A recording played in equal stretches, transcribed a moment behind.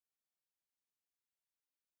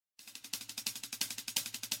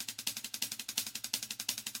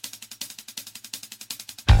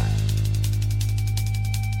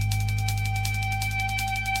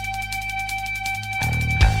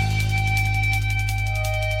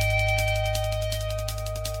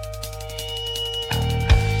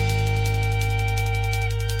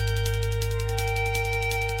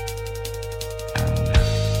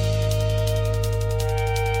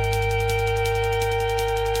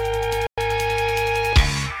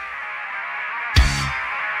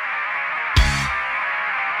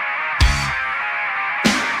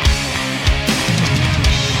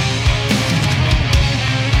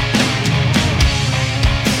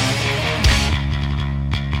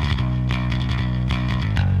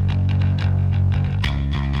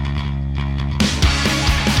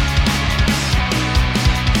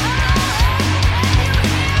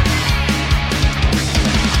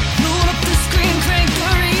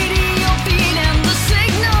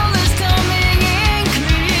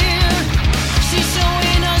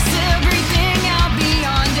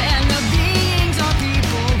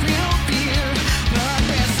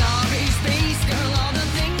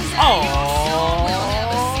Oh,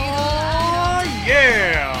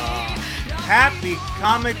 yeah! Happy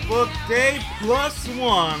Comic Book Day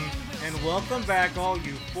 +1, and welcome back all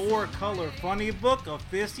you four-color funny book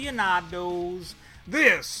aficionados.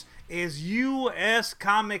 This is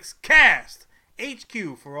USComics Cast,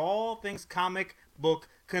 HQ for all things comic book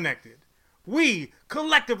connected. We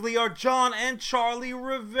collectively are John and Charlie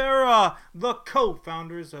Rivera, the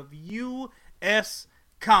co-founders of USComics.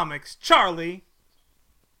 Charlie,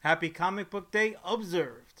 happy Comic Book Day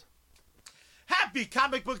observed. Happy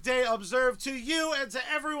Comic Book Day observed to you and to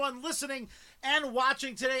everyone listening and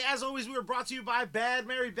watching today. As always, we are brought to you by Bad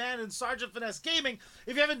Mary Band and Sergeant Finesse Gaming.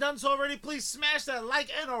 If you haven't done so already, please smash that like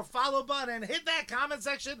and or follow button and hit that comment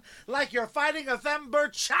section like you're fighting a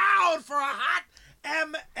thember child for a hot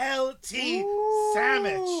MLT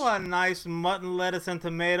sandwich. Ooh, a nice mutton, lettuce, and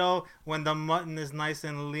tomato when the mutton is nice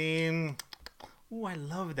and lean. Ooh, I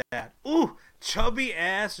love that. Ooh, chubby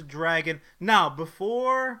ass dragon. Now,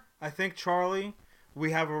 before I think, Charlie,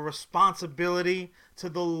 we have a responsibility to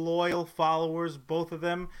the loyal followers, both of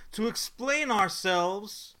them, to explain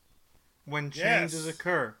ourselves when changes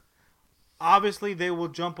occur. Obviously, they will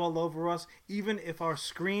jump all over us, even if our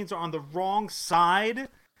screens are on the wrong side.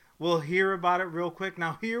 We'll hear about it real quick.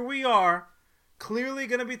 Now, here we are, clearly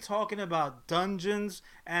going to be talking about Dungeons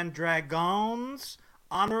and Dragons,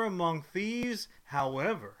 Honor Among Thieves.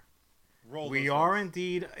 However, we are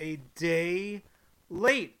indeed a day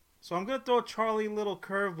late. So I'm going to throw Charlie a little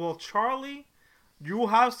curveball. Charlie, you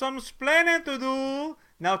have some explaining to do.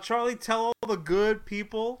 Now, Charlie, tell all the good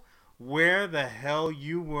people where the hell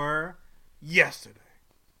you were yesterday.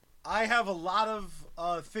 I have a lot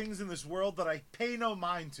of things in this world that I pay no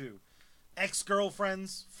mind to.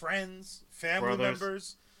 Ex-girlfriends, friends, family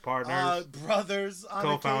members, partners, brothers on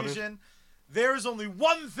occasion. There is only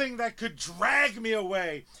one thing that could drag me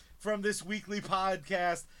away from this weekly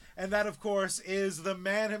podcast, and that, of course, is the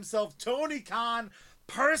man himself, Tony Khan,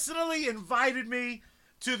 personally invited me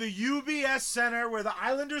to the UBS Center where the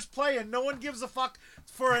Islanders play and no one gives a fuck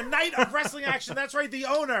for a night of wrestling action. That's right, the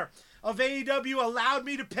owner of AAW allowed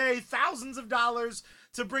me to pay thousands of dollars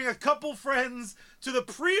to bring a couple friends to the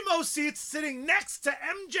primo seats sitting next to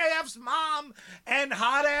MJF's mom and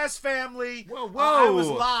hot-ass family. Whoa.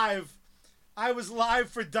 I was live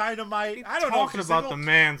for Dynamite. I don't know. Talking about the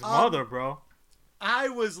man's mother, bro. I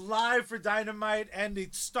was live for Dynamite, and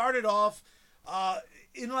it started off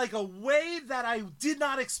in like a way that I did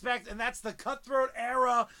not expect, and that's the cutthroat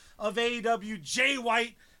era of AEW. Jay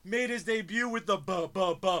White made his debut with the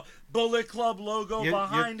Bullet Club logo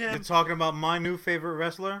behind him. You're talking about my new favorite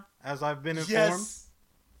wrestler, as I've been informed? Yes.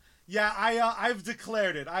 Yeah, I've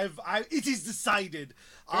declared it. It is decided.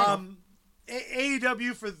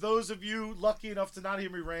 AEW, for those of you lucky enough to not hear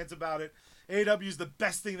me rant about it, AEW is the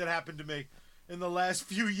best thing that happened to me in the last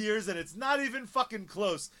few years, and it's not even fucking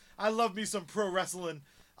close. I love me some pro wrestling,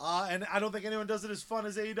 and I don't think anyone does it as fun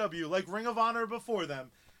as AEW. Like Ring of Honor before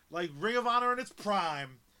them. Like Ring of Honor in its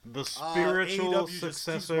prime. The spiritual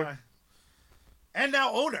successor. And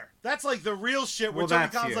now owner. That's like the real shit where Tony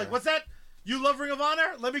Khan's like, what's that? You love Ring of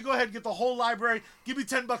Honor? Let me go ahead and get the whole library. Give me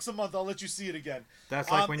 $10 a month. I'll let you see it again. That's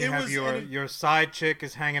like when you have your side chick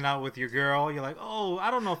is hanging out with your girl. You're like, oh, I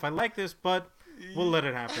don't know if I like this, but we'll let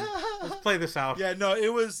it happen. Let's play this out. Yeah, no,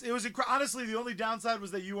 it was honestly, the only downside was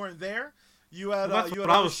that you weren't there. You had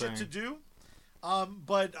other shit to do.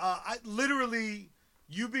 But I literally,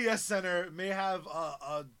 UBS Center may have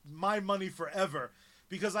my money forever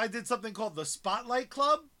because I did something called the Spotlight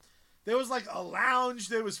Club. There was like a lounge.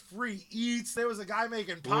 There was free eats. There was a guy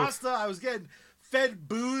making pasta. I was getting fed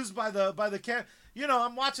booze by the can. You know,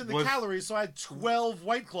 I'm watching the calories, so I had 12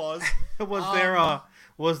 White Claws.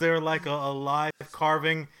 Was there like a live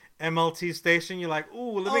carving MLT station? You're like,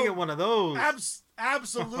 ooh, let me get one of those.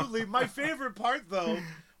 Absolutely. My favorite part, though,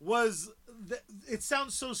 was it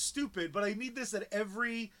sounds so stupid, but I need this at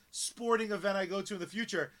every sporting event I go to in the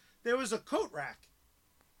future. There was a coat rack.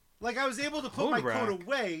 Like, I was able to put my coat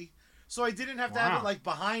away, so I didn't have to have it, like,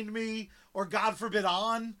 behind me or, God forbid,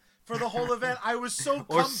 on for the whole event. I was so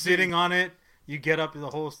comfy. Or sitting on it. You get up the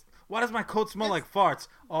whole... Why does my coat smell like farts?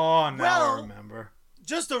 Oh, now I remember.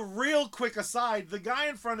 Just a real quick aside. The guy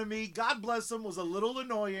in front of me, God bless him, was a little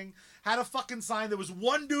annoying. Had a fucking sign. There was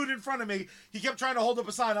one dude in front of me. He kept trying to hold up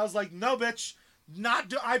a sign. I was like, no, bitch.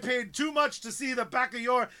 I paid too much to see the back of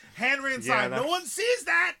your handwritten sign. No one sees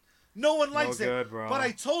that. No one likes it. Bro. But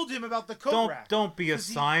I told him about the coat rack. Don't be a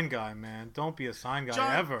sign guy, man. Don't be a sign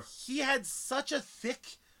guy ever. He had such a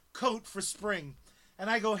thick coat for spring. And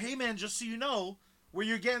I go, hey, man, just so you know, where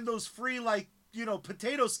you're getting those free, like, you know,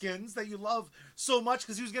 potato skins that you love so much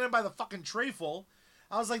because he was getting by the fucking tray full.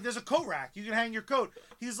 I was like, there's a coat rack. You can hang your coat.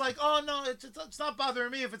 He's like, oh, no, it's not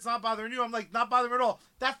bothering me if it's not bothering you. I'm like, not bothering me at all.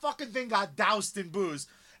 That fucking thing got doused in booze.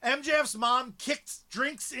 MJF's mom kicked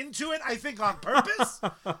drinks into it, I think on purpose.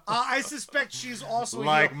 I suspect she's also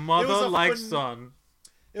like mother, like son.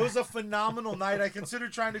 It was a phenomenal night. I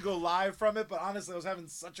considered trying to go live from it, but honestly, I was having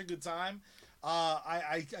such a good time.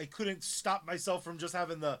 I couldn't stop myself from just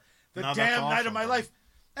having the damn night of my life.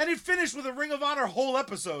 And it finished with a Ring of Honor whole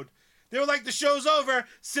episode. They were like, the show's over.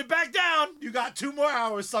 Sit back down. You got 2 more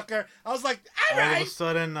hours, sucker. I was like, all right. All of a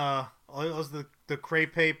sudden, the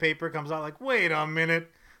crepe paper comes out like, wait a minute.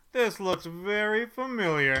 This looks very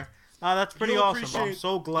familiar. That's pretty awesome. I'm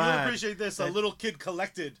so glad. You'll appreciate this. A little kid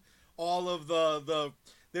collected all of the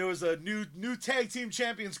there was a new tag team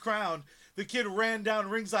champions crown. The kid ran down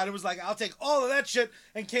ringside and was like, I'll take all of that shit,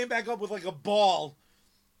 and came back up with like a ball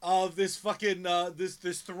of this fucking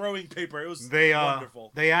this throwing paper. It was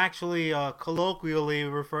wonderful. They actually colloquially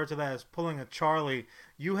refer to that as pulling a Charlie.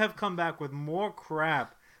 You have come back with more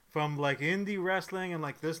crap from like indie wrestling and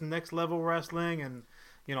like this next level wrestling, and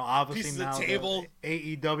you know, obviously now the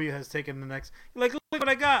AEW has taken the next. Like, look what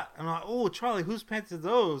I got. I'm like, oh, Charlie, whose pants are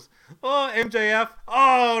those? Oh, MJF.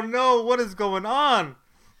 Oh no, what is going on?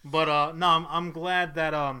 But no, I'm glad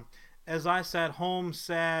that as I sat home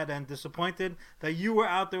sad and disappointed that you were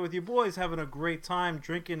out there with your boys having a great time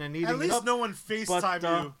drinking and eating. At least no one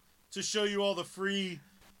FaceTimed you to show you all the free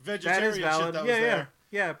vegetarian shit that was there.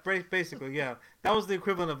 Yeah, basically, yeah. That was the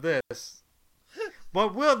equivalent of this.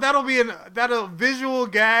 But that'll be a visual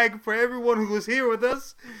gag for everyone who was here with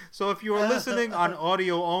us. So if you are listening on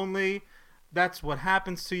audio only, that's what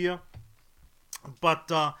happens to you. But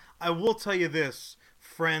I will tell you this,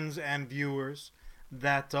 friends and viewers,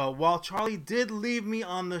 that while Charlie did leave me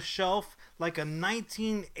on the shelf like a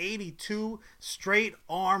 1982 straight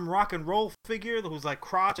arm rock and roll figure whose like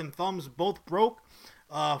crotch and thumbs both broke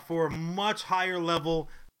for a much higher level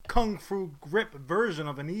kung fu grip version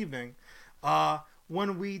of an evening,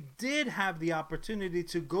 when we did have the opportunity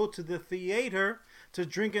to go to the theater to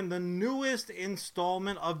drink in the newest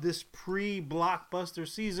installment of this pre-blockbuster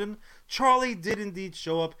season, Charlie did indeed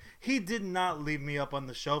show up. He did not leave me up on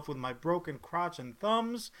the shelf with my broken crotch and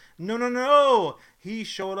thumbs. No. He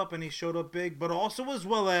showed up, and he showed up big, but also as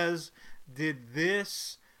well as did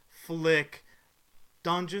this flick,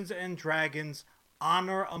 Dungeons and Dragons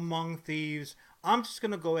Honor Among Thieves. I'm just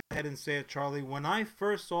going to go ahead and say it, Charlie. When I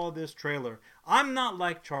first saw this trailer, I'm not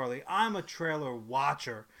like Charlie. I'm a trailer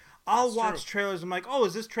watcher. I'll watch trailers. I'm like, oh,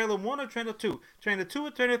 is this trailer 1 or trailer 2? Trailer 2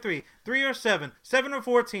 or trailer 3? 3 or 7? 7 or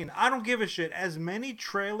 14? I don't give a shit. As many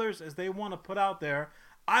trailers as they want to put out there,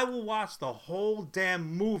 I will watch the whole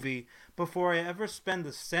damn movie before I ever spend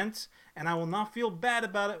a cent, and I will not feel bad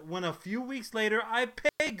about it when a few weeks later I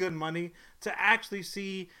pay good money to actually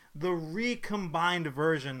see the recombined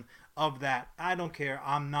version of that. I don't care.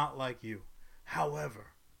 I'm not like you.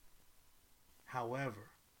 However,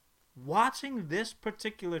 watching this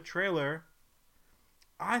particular trailer,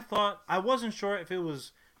 I wasn't sure if it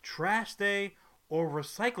was trash day or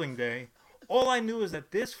recycling day. All I knew is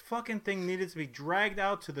that this fucking thing needed to be dragged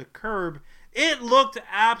out to the curb. It looked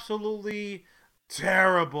absolutely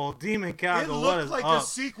terrible. Demon Cackle, what is like up?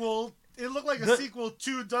 It looked like a sequel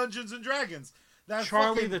to Dungeons and Dragons. That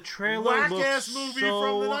Charlie, the trailer whack-ass movie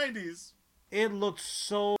from the 90s. It looked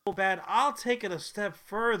so bad. I'll take it a step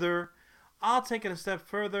further.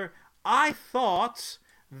 I thought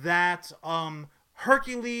that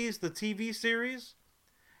Hercules, the TV series,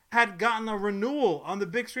 had gotten a renewal on the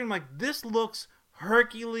big screen. I'm like, this looks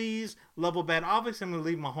Hercules level bad. Obviously, I'm going to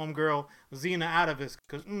leave my homegirl Xena out of this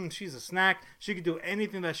because she's a snack. She can do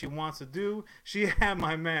anything that she wants to do. She had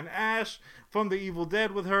my man Ash from The Evil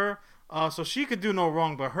Dead with her. So she could do no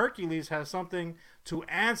wrong, but Hercules has something to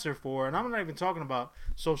answer for, and I'm not even talking about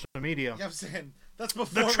social media. Yeah, I'm saying, that's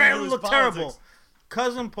before the trailer looked terrible.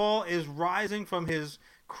 Cousin Paul is rising from his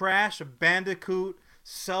Crash Bandicoot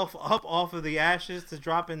self up off of the ashes to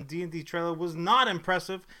drop in D&D trailer was not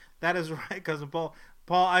impressive. That is right, Cousin Paul.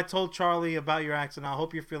 Paul, I told Charlie about your accent. I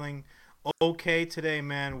hope you're feeling okay today,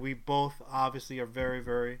 man. We both obviously are very,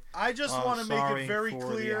 very I just want to make it very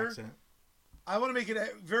clear. I want to make it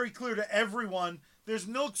very clear to everyone. There's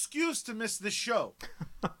no excuse to miss this show.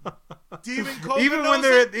 Even when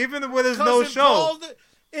there's no show. Paul,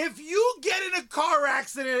 if you get in a car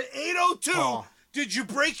accident at 8:02, did you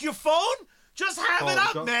break your phone? Just have it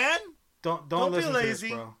up, man. Don't listen to this,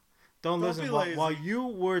 bro. Don't listen. While you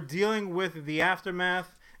were dealing with the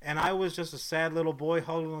aftermath, and I was just a sad little boy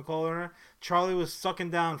huddled in the corner, Charlie was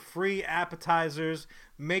sucking down free appetizers,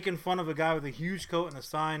 making fun of a guy with a huge coat and a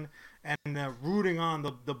sign, and rooting on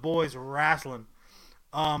the boys wrestling.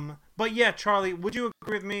 But yeah, Charlie, would you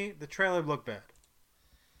agree with me? The trailer looked bad.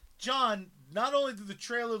 John, not only did the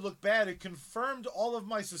trailer look bad, it confirmed all of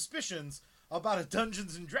my suspicions about a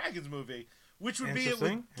Dungeons and Dragons movie, which would be it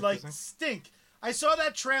would like stink. I saw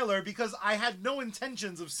that trailer because I had no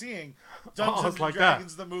intentions of seeing Dungeons and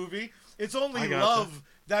Dragons the movie. It's only love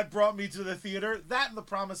that brought me to the theater. That and the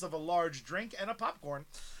promise of a large drink and a popcorn.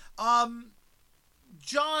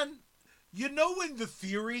 John, you know when the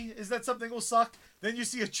theory is that something will suck, then you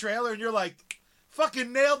see a trailer and you're like,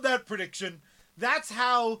 fucking nailed that prediction. That's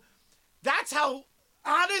how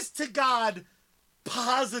honest to God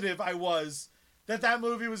positive I was that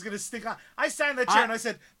movie was going to stick on. I sat in that chair and I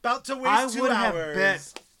said, about to waste 2 hours. I would have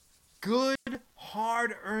bet good,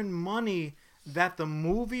 hard-earned money that the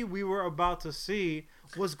movie we were about to see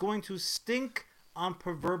was going to stink on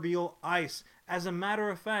proverbial ice. As a matter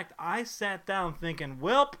of fact, I sat down thinking,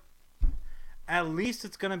 welp, at least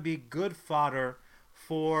it's going to be good fodder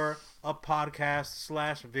for a podcast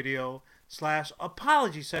 / video /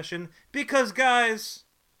 apology session, because guys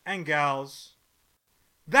and gals,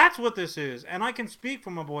 that's what this is. And I can speak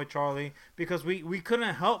for my boy Charlie, because we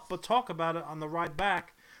couldn't help but talk about it on the ride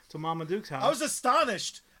back to Mama Duke's house. I was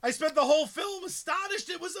astonished. I spent the whole film astonished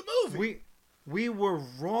it was a movie. We were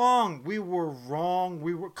wrong. We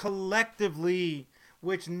were collectively,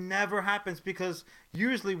 which never happens, because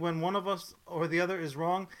usually when one of us or the other is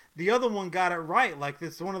wrong, the other one got it right. Like,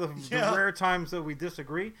 it's one of the rare times that we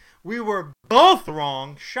disagree. We were both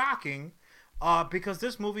wrong. Shocking. Because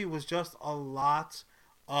this movie was just a lot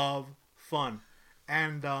of fun.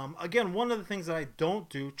 And again, one of the things that I don't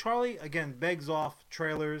do, Charlie, again, begs off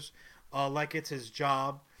trailers like it's his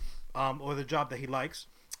job, or the job that he likes.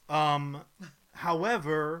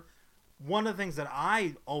 However, one of the things that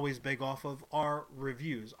I always beg off of are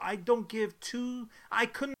reviews. I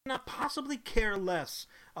could not possibly care less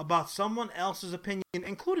about someone else's opinion,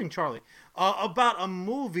 including Charlie, about a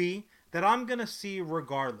movie that I'm going to see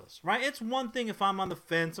regardless, right? It's one thing if I'm on the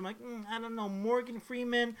fence. I'm like, I don't know, Morgan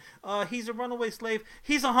Freeman, he's a runaway slave.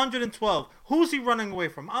 He's 112. Who's he running away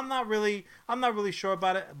from? I'm not really sure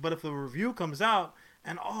about it, but if the review comes out,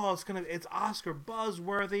 and it's Oscar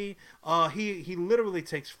buzzworthy. He literally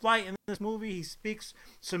takes flight in this movie. He speaks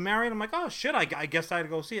Sumerian. I'm like, oh shit, I guess I had to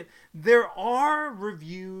go see it. There are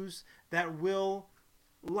reviews that will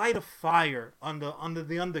light a fire under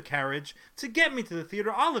the undercarriage to get me to the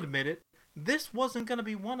theater. I'll admit it. This wasn't gonna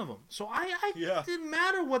be one of them. So it didn't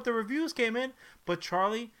matter what the reviews came in. But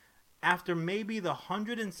Charlie, after maybe the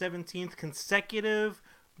 117th consecutive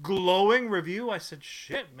glowing review, I said,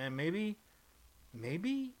 shit, man, maybe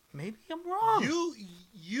I'm wrong.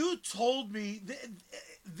 You told me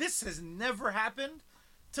this has never happened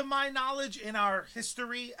to my knowledge in our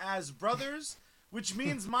history as brothers, which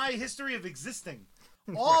means my history of existing.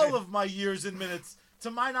 All of my years and minutes,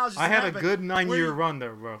 to my knowledge, I had a good 9-year run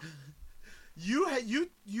there, bro. You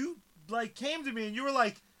like came to me and you were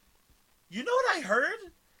like, you know what I heard?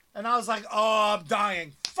 And I was like, oh, I'm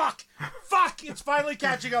dying. Fuck, it's finally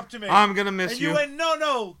catching up to me. I'm gonna miss you. And you went,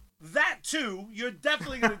 no. That too, you're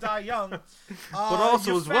definitely gonna die young. But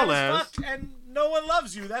also as well as and no one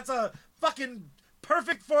loves you. That's a fucking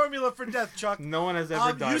perfect formula for death, Chuck. No one has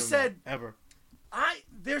ever died. You said ever.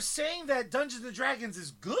 They're saying that Dungeons and Dragons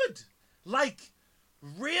is good, like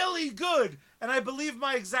really good, and I believe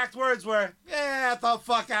my exact words were, "Get the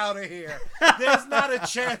fuck out of here. There's not a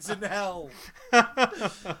chance in hell."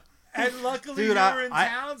 And luckily, you were in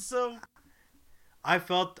town, so I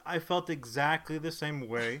felt exactly the same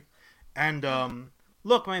way. And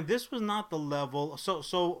look, man, this was not the level.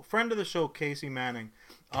 So friend of the show, Casey Manning,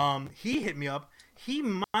 he hit me up. He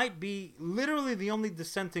might be literally the only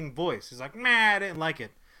dissenting voice. He's like, I didn't like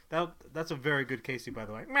it. That's a very good Casey, by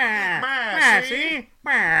the way. See?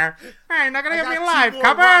 Not gonna get me live,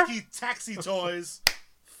 cover. Rocky taxi toys,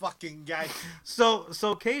 fucking guy.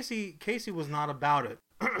 So Casey was not about it.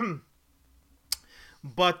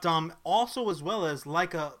 But also as well as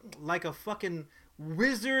like a fucking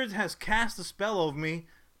wizard has cast a spell over me,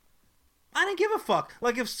 I didn't give a fuck.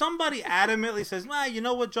 Like, if somebody adamantly says, you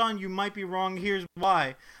know what, John, you might be wrong, here's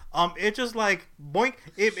why. It just like boink,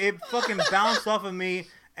 it fucking bounced off of me,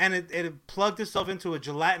 and it plugged itself into a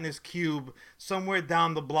gelatinous cube somewhere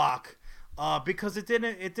down the block. Because it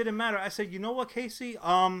didn't matter. I said, you know what, Casey?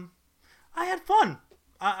 I had fun.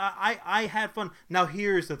 I had fun. Now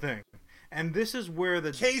here's the thing. And this is where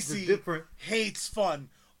Casey the different hates fun.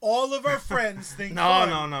 All of our friends think no,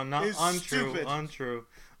 is untrue, stupid. Untrue.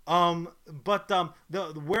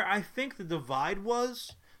 Where I think the divide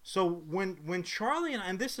was, so when Charlie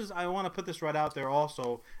and this is, I want to put this right out there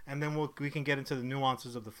also, and then we can get into the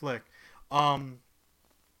nuances of the flick.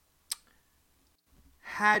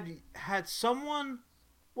 had someone,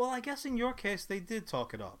 well, I guess in your case they did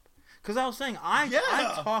talk it up, because I was saying I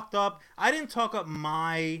talked up. I didn't talk up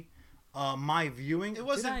my my viewing. It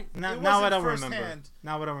wasn't. Now I don't firsthand. remember.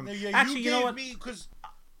 Now I don't remember. Yeah, Actually, you know what? Because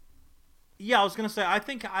yeah, I was gonna say I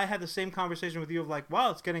think I had the same conversation with you of like,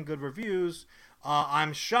 wow, it's getting good reviews.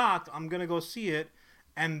 I'm shocked. I'm gonna go see it,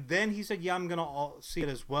 and then he said, yeah, I'm gonna see it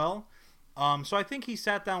as well. So I think he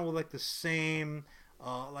sat down with like the same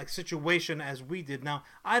like situation as we did. Now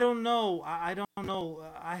I don't know. I don't know.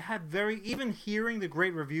 I had even hearing the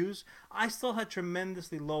great reviews, I still had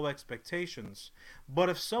tremendously low expectations. But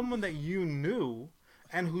if someone that you knew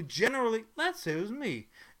and who generally, let's say it was me,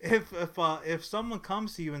 if someone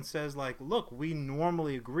comes to you and says like, look, we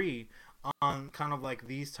normally agree on kind of like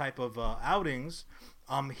these type of outings,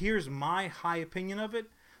 here's my high opinion of it,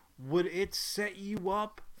 would it set you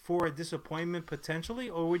up for a disappointment potentially,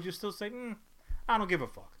 or would you still say, I don't give a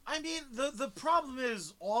fuck? I mean, the problem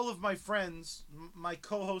is all of my friends, my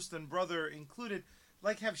co-host and brother included,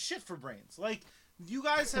 like, have shit for brains. Like, you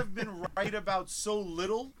guys have been right about so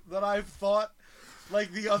little that I've thought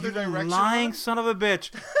like the other direction. Lying son of a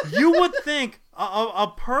bitch. You would think a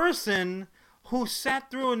person who sat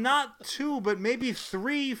through not 2 but maybe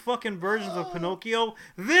 3 fucking versions of Pinocchio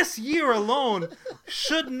this year alone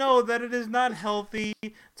should know that it is not healthy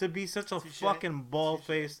to be such a fucking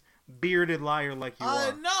bald-faced, bearded liar like you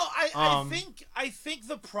are. No, I think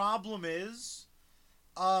the problem is,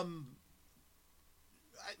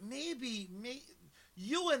 maybe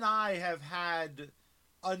you and I have had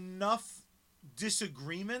enough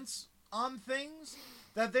disagreements on things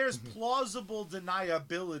that there's plausible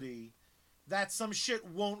deniability that some shit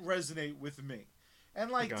won't resonate with me.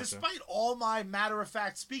 And like, despite all my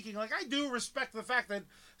matter-of-fact speaking, like, I do respect the fact that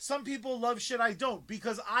some people love shit I don't,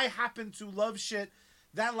 because I happen to love shit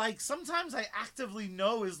that, like, sometimes I actively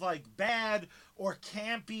know is like bad or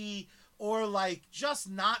campy or like just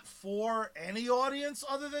not for any audience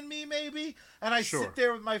other than me, maybe. And I sit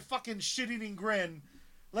there with my fucking shit-eating grin.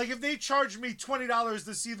 Like, if they charged me $20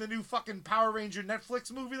 to see the new fucking Power Ranger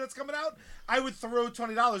Netflix movie that's coming out, I would throw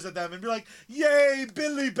 $20 at them and be like, yay,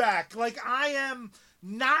 Billy back. Like, I am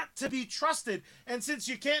not to be trusted. And since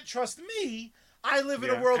you can't trust me, I live in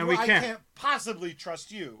a world where I can't possibly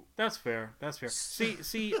trust you. That's fair.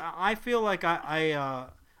 See, I feel like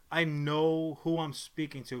I know who I'm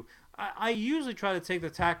speaking to. I usually try to take the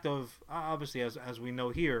tact of, obviously, as we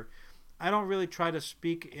know here, I don't really try to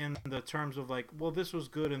speak in the terms of like, well, this was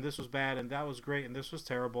good and this was bad and that was great and this was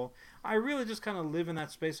terrible. I really just kind of live in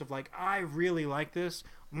that space of like, I really like this.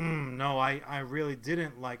 No, I really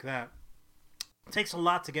didn't like that. It takes a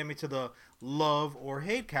lot to get me to the love or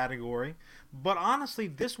hate category. But honestly,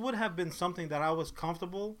 this would have been something that I was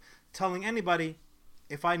comfortable telling anybody,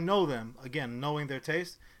 if I know them, again, knowing their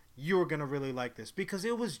taste, you're going to really like this. Because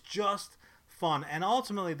it was just fun. And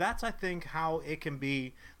ultimately, that's, I think, how it can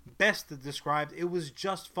be best described. It was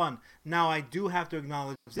just fun. Now, I do have to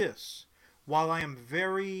acknowledge this. While I am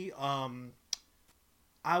very, I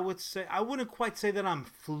wouldn't quite say that I'm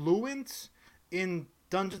fluent in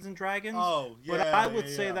Dungeons and Dragons. But I would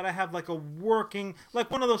say that I have like a working,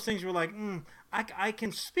 like one of those things where like, I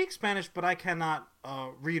can speak Spanish, but I cannot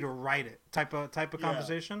read or write it type of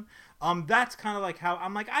conversation. That's kind of like how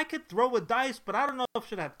I'm like, I could throw a dice, but I don't know if it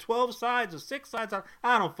should have 12 sides or 6 sides.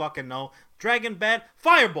 I don't fucking know. Dragon bad,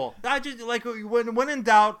 fireball. I just like when in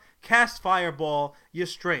doubt, cast fireball. You're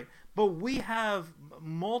straight. But we have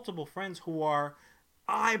multiple friends who are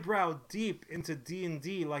eyebrow deep into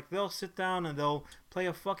D&D. Like, they'll sit down and they'll play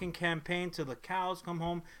a fucking campaign till the cows come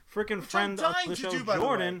home. Freaking friend of the show,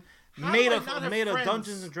 Jordan, made a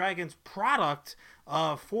Dungeons and Dragons product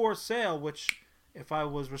for sale, which if I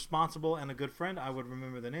was responsible and a good friend, I would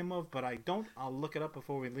remember the name of, but I don't. I'll look it up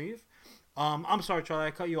before we leave. I'm sorry, Charlie,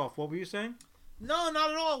 I cut you off. What were you saying? No, not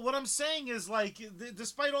at all. What I'm saying is, like,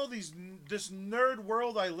 despite all this nerd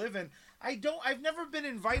world I live in, I've never been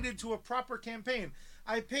invited to a proper campaign.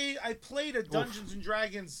 I played a Dungeons and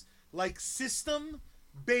Dragons like system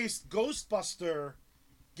based Ghostbuster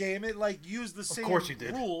game. It like used the same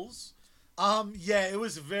rules. Yeah, it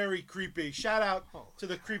was very creepy. Shout out to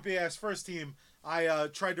the creepy ass first team I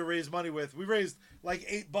tried to raise money with. We raised like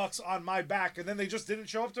 $8 on my back, and then they just didn't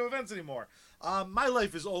show up to events anymore. My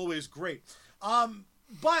life is always great.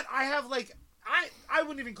 But I have like I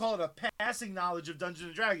wouldn't even call it a passing knowledge of Dungeons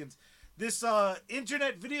and Dragons. This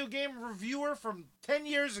internet video game reviewer from 10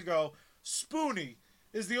 years ago, Spoonie,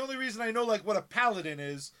 is the only reason I know like what a paladin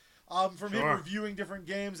is. From him reviewing different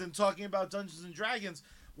games and talking about Dungeons and Dragons.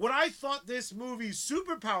 What I thought this movie's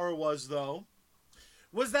superpower was, though,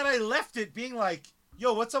 was that I left it being like,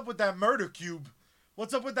 yo, what's up with that murder cube?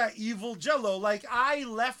 What's up with that evil Jello? Like, I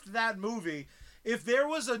left that movie. If there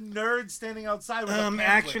was a nerd standing outside with a pamphlet,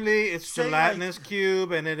 actually, it's gelatinous like,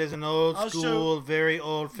 cube, and it is an very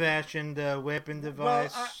old-fashioned weapon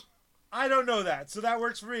device. Well, I don't know that, so that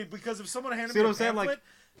works for me, because if someone handed me a pamphlet... Like,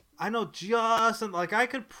 I know just, like, I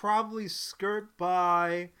could probably skirt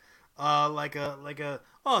by, like a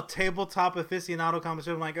tabletop aficionado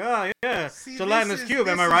conversation, like, oh, yeah, gelatinous cube,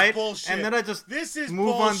 am I right? Bullshit. And then I just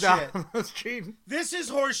move bullshit. on down the street. This is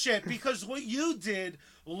horseshit, because what you did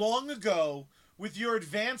long ago, with your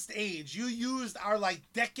advanced age, you used our, like,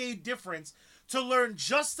 decade difference to learn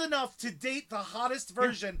just enough to date the hottest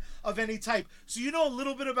version of any type. So you know a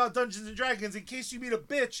little bit about Dungeons and Dragons in case you meet a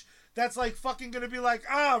bitch that's like fucking gonna be like,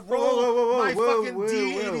 roll my fucking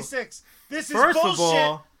D86. This is bullshit. First of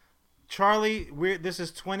all, Charlie, this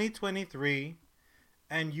is 2023,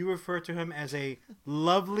 and you refer to him as a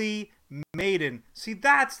lovely maiden. See,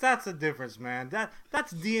 that's the difference, man.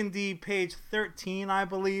 That's D&D page 13, I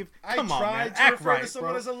believe. Come on, man. I tried to refer to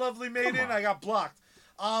someone as a lovely maiden. I got blocked.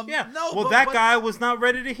 That guy was not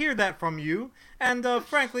ready to hear that from you, and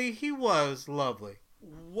frankly, he was lovely.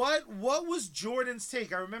 What was Jordan's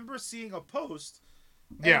take? I remember seeing a post.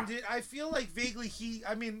 And I feel like vaguely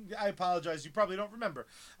I apologize, you probably don't remember.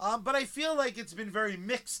 But I feel like it's been very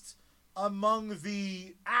mixed among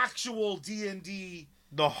the actual D&D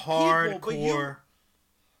the hardcore people.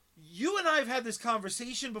 You and I have had this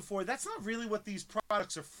conversation before. That's not really what these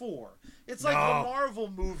products are for. It's like the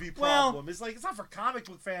Marvel movie problem. It's like, it's not for comic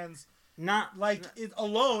book fans. Not like it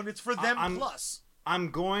alone. It's for them plus.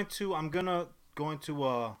 I'm gonna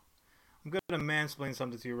mansplain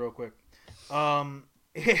something to you real quick.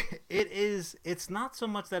 It's not so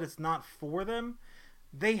much that it's not for them.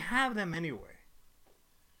 They have them anyway.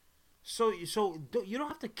 So you don't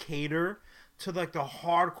have to cater to like the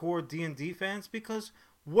hardcore D&D fans, because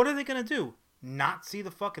what are they gonna do? Not see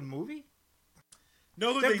the fucking movie?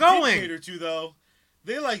 No, who they did cater to though.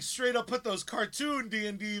 They like straight up put those cartoon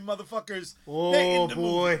D&D motherfuckers. Oh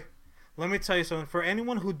boy, let me tell you something. For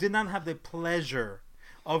anyone who did not have the pleasure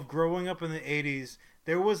of growing up in the 80s,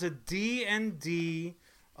 there was a D&D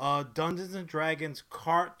Dungeons and Dragons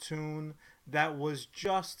cartoon that was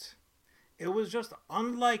just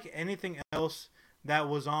unlike anything else that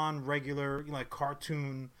was on regular, like,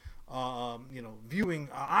 cartoon viewing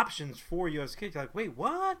options for you as kids. You're like, wait,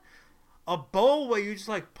 what? A bow where you just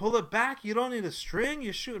like pull it back, you don't need a string,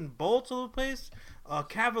 you're shooting bolts all over the place.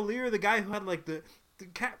 Cavalier, the guy who had like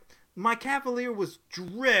my Cavalier was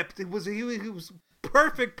dripped. He was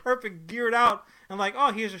perfect geared out, and like,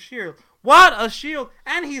 oh, here's a shield. What? A shield?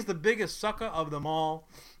 And he's the biggest sucker of them all.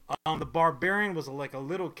 The Barbarian was like a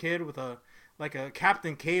little kid with a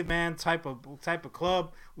Captain Caveman type of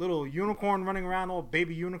club, little unicorn running around, old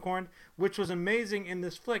baby unicorn, which was amazing in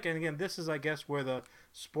this flick. And again, this is, I guess, where the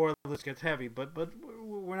spoilers gets heavy, but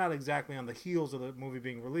we're not exactly on the heels of the movie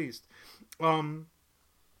being released.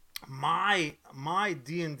 My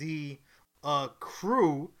D&D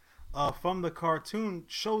crew from the cartoon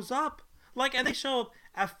shows up, like, and they show up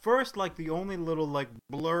at first, like, the only little like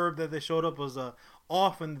blurb that they showed up was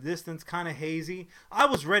off in the distance, kind of hazy. I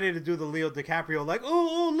was ready to do the Leo DiCaprio, like,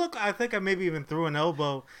 oh, look, I think I maybe even threw an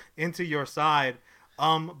elbow into your side.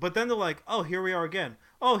 But then they're like, oh, here we are again.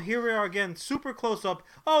 Oh, here we are again, super close up.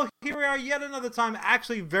 Oh, here we are yet another time,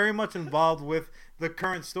 actually very much involved with the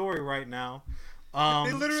current story right now.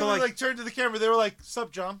 They literally like turned to the camera. They were like,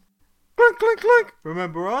 "Sup, John?" Clink, clink, clink.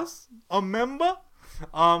 Remember us? A member?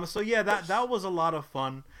 So yeah, that was a lot of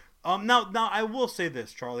fun. Now I will say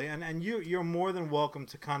this, Charlie, and you're more than welcome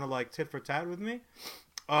to kind of like tit for tat with me.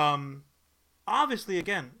 Obviously,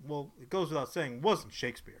 again, well, it goes without saying, wasn't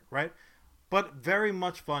Shakespeare, right? But very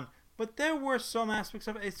much fun. But there were some aspects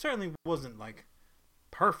of it. It certainly wasn't like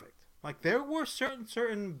perfect. Like, there were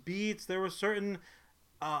certain beats, there were certain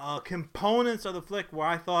components of the flick where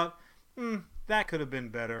I thought, that could have been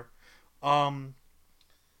better.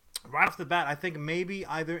 Right off the bat, I think maybe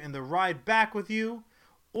either in the ride back with you,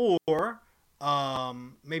 or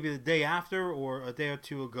maybe the day after or a day or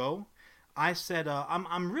two ago, I said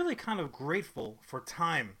I'm really kind of grateful for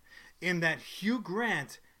time, in that Hugh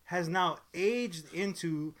Grant has now aged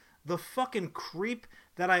into the fucking creep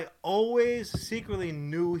that I always secretly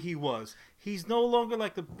knew he was. He's no longer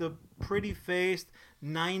like the pretty faced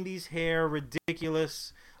 90s hair,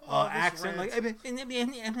 ridiculous accent,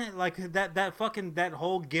 like that fucking that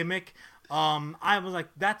whole gimmick. I was like,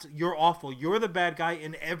 you're awful. You're the bad guy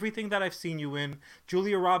in everything that I've seen you in.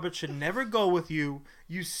 Julia Roberts should never go with you.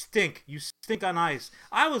 You stink. You stink on ice.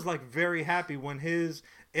 I was like very happy when his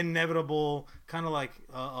inevitable kind of like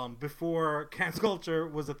before cancel culture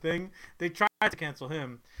was a thing, they tried to cancel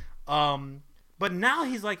him. But now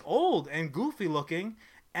he's like old and goofy looking,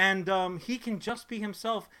 and he can just be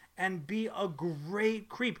himself and be a great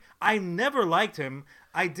creep. I never liked him.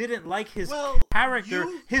 I didn't like his character.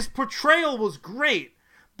 His portrayal was great,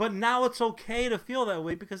 but now it's okay to feel that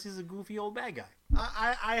way because he's a goofy old bad guy.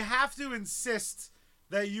 I have to insist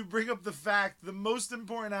that you bring up the fact, the most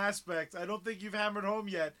important aspect, I don't think you've hammered home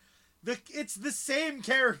yet, it's the same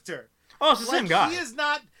character. Oh, it's the same guy. He is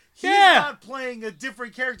not playing a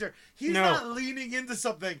different character. He's not leaning into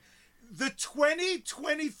something. The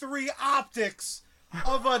 2023 optics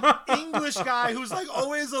of an English guy who's like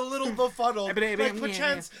always a little befuddled. Like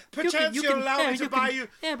perchance you're allowed me to buy you.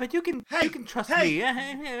 Yeah, but you can trust me.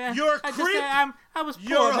 You're a creep. I was poor,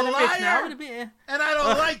 you're but a I'm rich now. liar, and I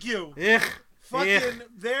don't like you. Fucking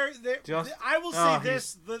I will say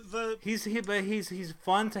this: he's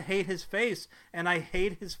fun to hate his face, and I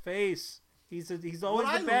hate his face. He's always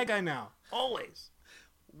the bad guy now. Always.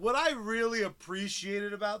 What I really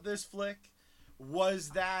appreciated about this flick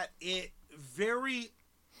was that it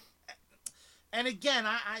and again,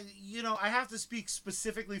 I have to speak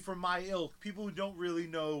specifically for my ilk, people who don't really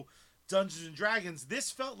know Dungeons and Dragons. This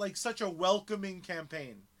felt like such a welcoming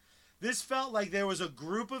campaign. This felt like there was a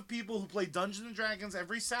group of people who play Dungeons and Dragons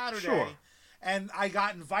every Saturday. Sure. And I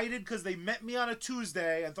got invited because they met me on a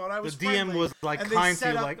Tuesday and thought I was The DM friendly, was like kind to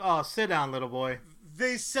you, like, oh, sit down, little boy.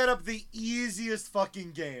 They set up the easiest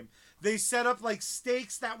fucking game. They set up like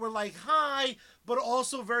stakes that were like high, but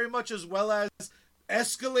also very much as well as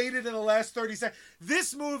escalated in the last 30 seconds.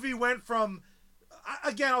 This movie went from,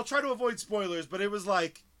 again, I'll try to avoid spoilers, but it was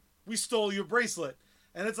like, we stole your bracelet.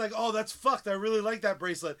 And it's like, oh, that's fucked. I really like that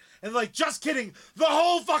bracelet. And like, just kidding. The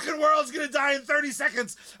whole fucking world's going to die in 30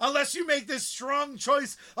 seconds unless you make this strong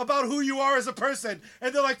choice about who you are as a person.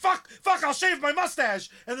 And they're like, fuck, I'll shave my mustache.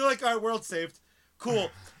 And they're like, all right, world saved. Cool.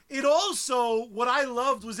 It also, what I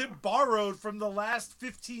loved was it borrowed from the last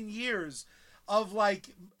 15 years of like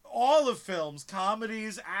all of films,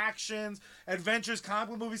 comedies, actions, adventures, comic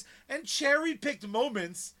book movies, and cherry-picked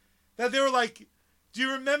moments that they were like, do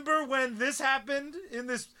you remember when this happened in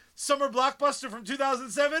this summer blockbuster from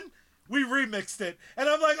 2007? We remixed it. And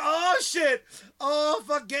I'm like, oh, shit. Oh,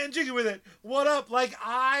 fuck, getting jiggy with it. What up? Like,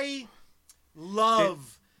 I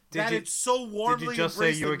love that it's so warmly embraced. Did you just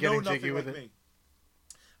say you were getting jiggy with it? Me.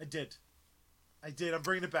 I did. I'm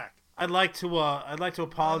bringing it back. I'd like to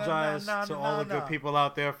apologize to all the good people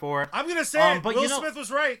out there for it. I'm going to say it. Will Smith was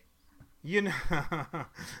right. You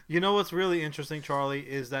know what's really interesting, Charlie,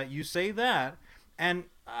 is that you say that, and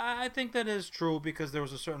I think that is true because there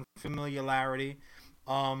was a certain familiarity.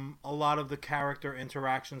 A lot of the character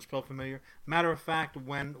interactions felt familiar. Matter of fact,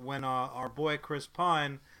 when our boy Chris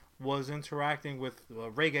Pine was interacting with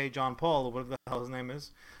Reggae John Paul, or whatever the hell his name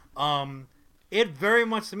is, it very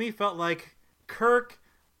much to me felt like Kirk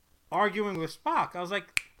arguing with Spock. I was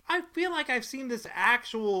like, I feel like I've seen this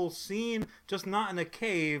actual scene, just not in a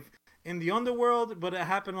cave in the underworld, but it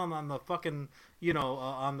happened on the fucking,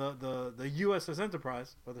 on the USS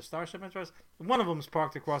Enterprise, or the Starship Enterprise. One of them is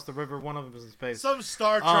parked across the river, one of them is in space. Some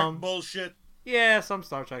Star Trek bullshit. Yeah, some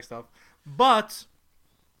Star Trek stuff. But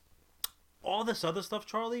all this other stuff,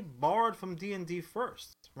 Charlie, borrowed from D&D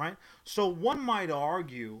first, right? So one might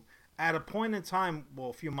argue at a point in time,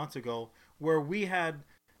 a few months ago, where we had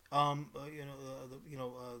the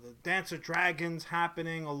Dance of Dragons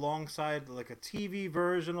happening alongside like a TV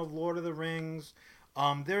version of Lord of the Rings.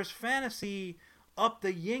 There's fantasy up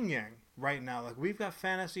the yin-yang right now. Like, we've got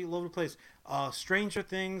fantasy all over the place. Stranger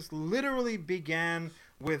Things literally began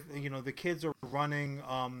with, the kids are running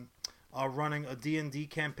a D&D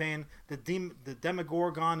campaign. The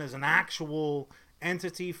Demogorgon is an actual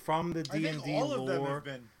entity from the D&D lore. I think all of them have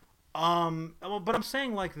been. But I'm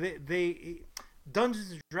saying, like, they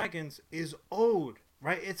Dungeons and Dragons is owed,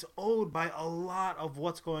 right? It's owed by a lot of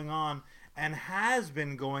what's going on and has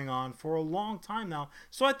been going on for a long time now.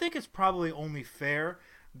 So I think it's probably only fair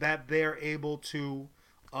that they're able to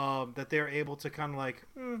kind of like,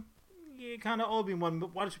 you kind of owe me one,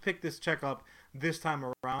 but why don't you pick this check up this time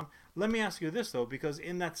around? Let me ask you this though, because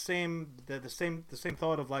in that same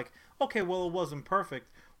thought of like, okay, well, it wasn't perfect.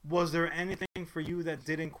 Was there anything for you that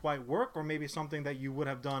didn't quite work, or maybe something that you would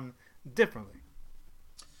have done differently?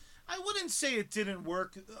 I wouldn't say it didn't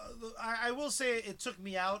work. I will say it took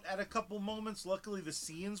me out at a couple moments. Luckily, the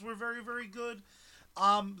scenes were very, very good.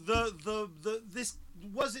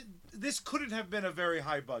 This couldn't have been a very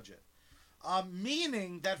high budget.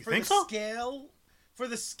 Meaning that for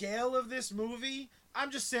the scale of this movie, I'm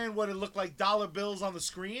just saying what it looked like, dollar bills on the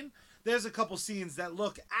screen. There's a couple scenes that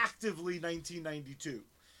look actively 1992.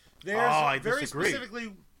 There's I very disagree.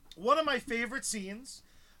 Specifically one of my favorite scenes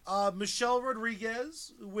Michelle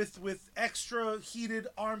Rodriguez with extra heated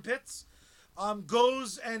armpits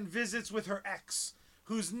goes and visits with her ex,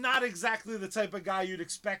 who's not exactly the type of guy you'd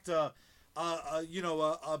expect a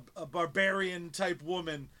barbarian type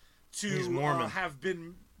woman to have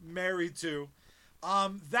been married to.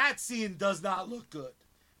 That scene does not look good.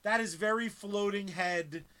 That is very floating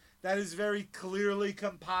head. That is very clearly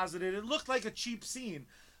composited. It looked like a cheap scene.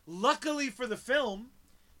 Luckily for the film,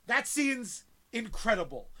 that scene's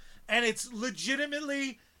incredible. And it's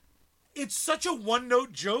legitimately, it's such a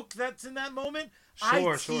one-note joke that's in that moment.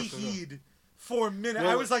 Sure. For a minute.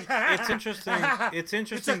 Well, I was like, it's interesting. It's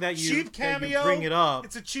interesting that you bring it up.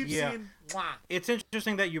 It's a cheap scene. Mwah. It's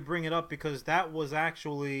interesting that you bring it up because that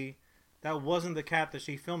wasn't the cat that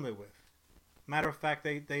she filmed it with. Matter of fact,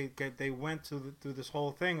 they went through this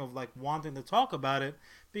whole thing of like wanting to talk about it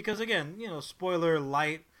because again, spoiler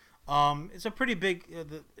light. It was a pretty big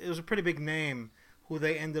name who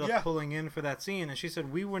they ended up pulling in for that scene, and she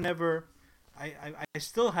said we were never. I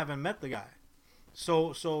still haven't met the guy.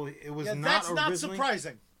 So it was not originally... not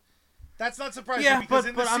surprising. That's not surprising. Yeah, because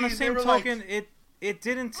but on the same token, it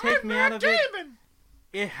didn't take me out of it.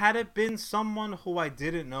 It had it been someone who I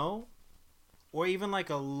didn't know, or even like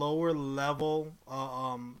a lower level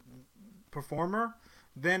performer,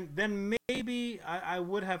 then maybe I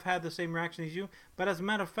would have had the same reaction as you. But as a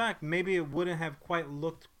matter of fact, maybe it wouldn't have quite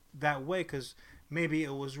looked that way because maybe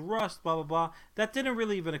it was rust, blah, blah, blah. That didn't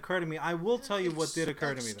really even occur to me. I will tell you what did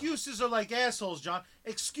occur to me, though. Excuses are like assholes, John.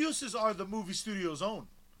 Excuses are the movie studio's own.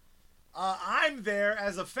 I'm there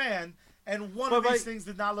as a fan, and one of these things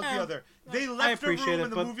did not look the other. They left a room,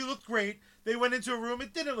 and the movie looked great. They went into a room,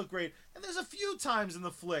 it didn't look great. And there's a few times in the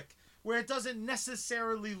flick where it doesn't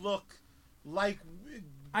necessarily look like...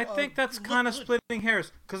 I think that's kind of splitting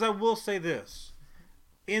hairs, because I will say this.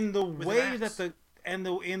 In the way that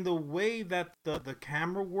the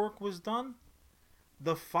camera work was done,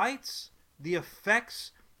 the fights, the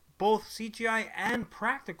effects, both CGI and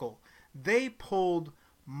practical, they pulled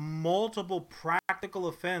multiple practical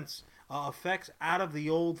effects out of the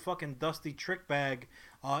old fucking dusty trick bag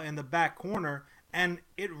in the back corner, and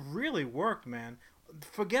it really worked, man.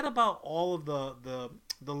 Forget about all of the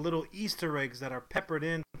little Easter eggs that are peppered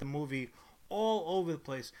into the movie all over the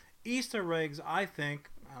place. Easter eggs, I think,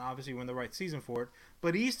 and obviously we're in the right season for it,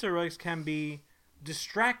 but Easter eggs can be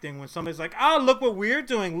distracting when somebody's like, "Oh, look what we're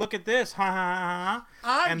doing! Look at this! Ha ha ha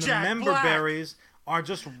ha!" And Jack the member Black. berries are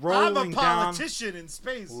just rolling down. I'm a politician in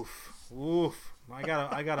space. Oof. I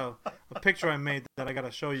got a picture I made that I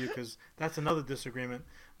gotta show you because that's another disagreement.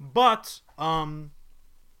 But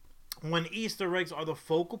when Easter eggs are the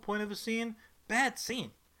focal point of a scene, bad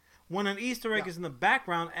scene. When an Easter egg is in the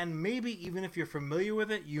background, and maybe even if you're familiar with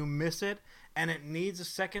it, you miss it, and it needs a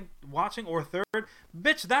second watching or third.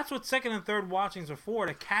 Bitch, that's what second and third watchings are for,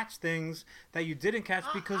 to catch things that you didn't catch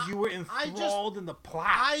because you were enthralled in the plot.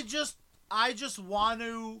 I just want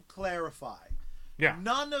to clarify. Yeah.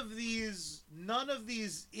 None of these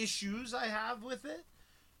issues I have with it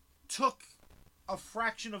took a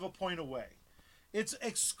fraction of a point away. It's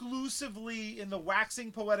exclusively in the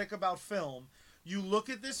waxing poetic about film. You look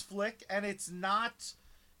at this flick, and it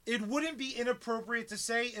wouldn't be inappropriate to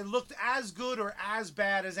say it looked as good or as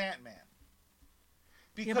bad as Ant-Man.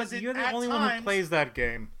 Because you're the only one who plays that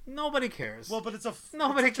game. Nobody cares. Well, but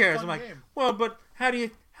nobody cares. I'm like, game. Well, but how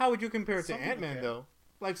would you compare it to Ant-Man though?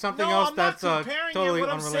 Like something else that's totally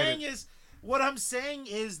unrelated. What I'm saying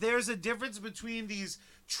is there's a difference between these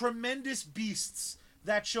tremendous beasts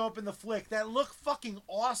that show up in the flick that look fucking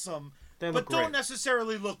awesome, but don't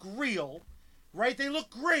necessarily look real. Right? They look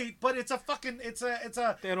great, but it's an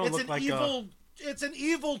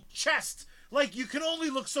evil chest. Like, you can only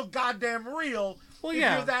look so goddamn real if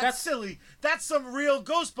you're that's silly. That's some real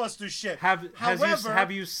Ghostbusters shit.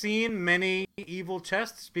 Have you seen many evil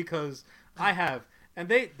chests? Because I have. And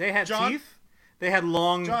they had teeth. They had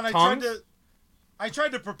long tongues. I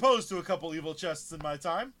tried to propose to a couple evil chests in my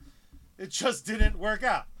time. It just didn't work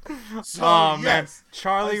out. So, man,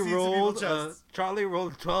 Charlie rolled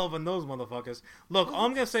 12 on those motherfuckers. Look, all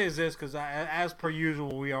I'm gonna say is this, because as per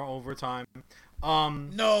usual, we are over time.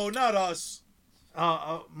 No, not us.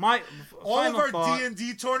 All of our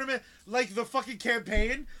D&D tournament, like the fucking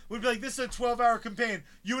campaign, would be like, this is a 12-hour campaign.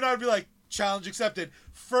 You and I would be like, challenge accepted.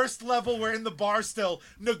 First level, we're in the bar still,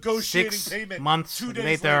 negotiating 6 payment. months 2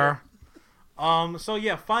 days later. So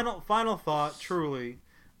yeah, final thought. Truly,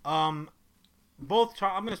 I'm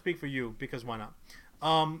gonna speak for you because why not?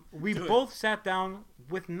 We both sat down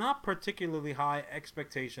with not particularly high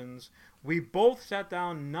expectations. We both sat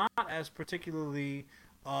down not as particularly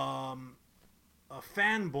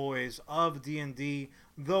fanboys of D&D,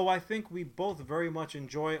 though I think we both very much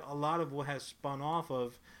enjoy a lot of what has spun off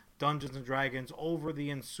of Dungeons and Dragons over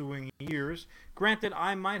the ensuing years. Granted,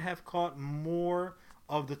 I might have caught more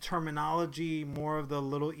of the terminology, more of the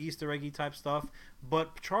little Easter eggy type stuff,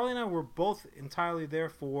 but Charlie and I were both entirely there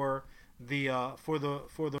for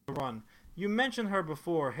the run. You mentioned her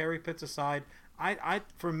before, Harry Pitts aside.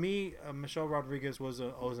 For me, Michelle Rodriguez was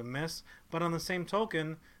a miss, but on the same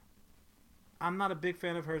token, I'm not a big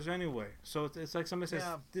fan of hers anyway. So it's like somebody says,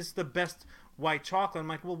 this is the best white chocolate. I'm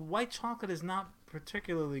like, well, white chocolate is not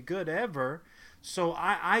particularly good ever. So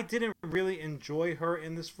I didn't really enjoy her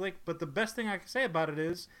in this flick. But the best thing I can say about it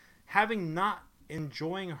is, having not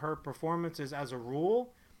enjoying her performances as a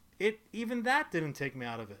rule, even that didn't take me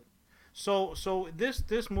out of it. So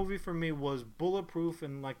this movie for me was bulletproof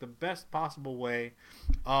in like the best possible way.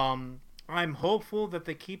 I'm hopeful that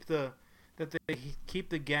they keep the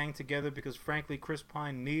gang together, because frankly Chris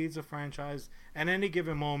Pine needs a franchise at any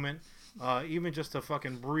given moment, even just to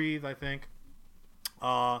fucking breathe, I think.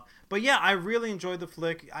 But yeah, I really enjoyed the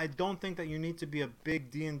flick. I don't think that you need to be a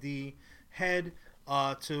big D&D head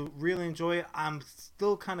to really enjoy it. I'm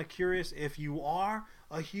still kind of curious if you are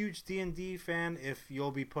a huge D&D fan, if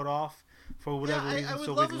you'll be put off for whatever reason.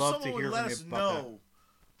 We'd love to hear let from us you about know.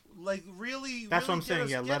 Like really, that's really what I'm saying.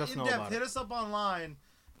 Yeah, let us know about it. Hit us up online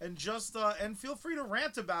and just and feel free to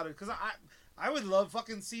rant about it, because I would love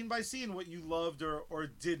fucking scene by scene what you loved or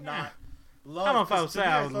did not love. I don't know if I would say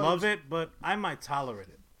I would love it, but I might tolerate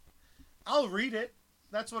it. I'll read it.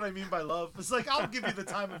 That's what I mean by love. It's like, I'll give you the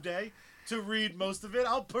time of day to read most of it.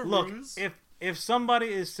 I'll peruse. Look, if somebody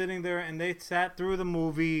is sitting there and they sat through the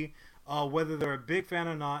movie, whether they're a big fan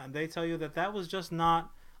or not, and they tell you that was just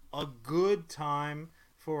not a good time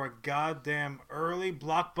for a goddamn early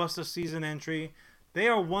blockbuster season entry, they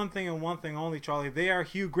are one thing and one thing only, Charlie. They are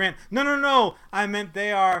Hugh Grant. No. I meant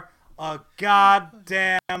they are a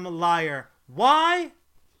goddamn liar. Why?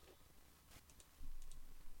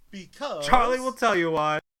 Because Charlie will tell you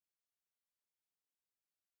why.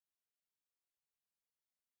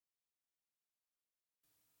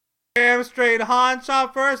 Damn straight, Han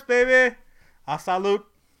shot first, baby. I salute.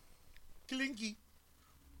 Clinky.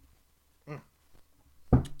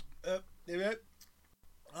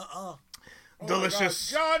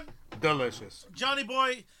 Delicious. John. Delicious. Johnny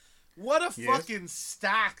boy, what a fucking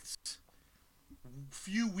stacked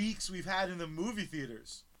few weeks we've had in the movie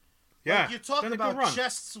theaters. Yeah. Like, you talk about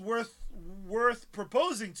chests worth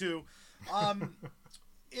proposing to.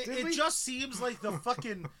 It just seems like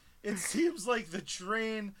it seems like the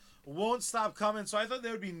train won't stop coming. So I thought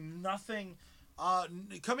there would be nothing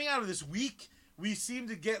coming out of this week. We seem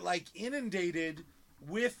to get like inundated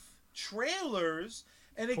with trailers,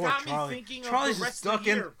 and it got me thinking of the rest of the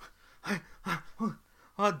year.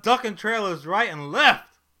 Ducking trailers right and left.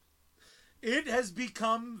 It has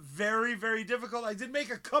become very, very difficult. I did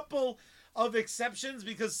make a couple of exceptions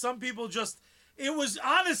because some people it was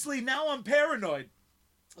honestly, now I'm paranoid.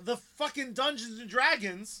 The fucking Dungeons and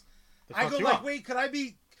Dragons. I go like, wait, could I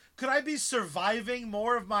be surviving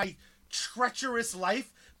more of my treacherous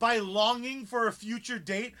life by longing for a future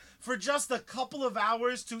date for just a couple of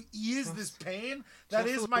hours to ease this pain that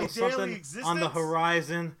is my daily existence? On the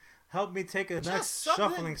horizon, help me take a next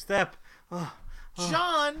shuffling step.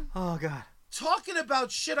 John. Oh, God. Talking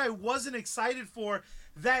about shit I wasn't excited for,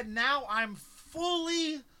 that now I'm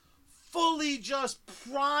fully just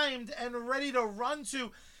primed and ready to run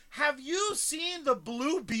to. Have you seen the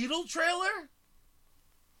Blue Beetle trailer?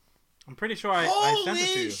 I'm pretty sure I sent it to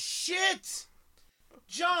you. Holy shit!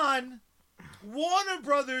 John, Warner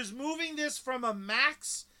Brothers moving this from a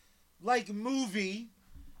Max movie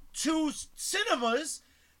to cinemas.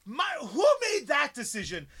 Who made that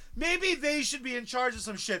decision? Maybe they should be in charge of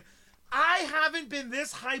some shit. I haven't been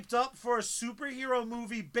this hyped up for a superhero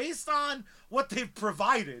movie based on what they've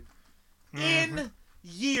provided in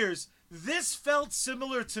years. This felt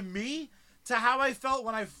similar to me to how I felt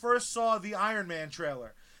when I first saw the Iron Man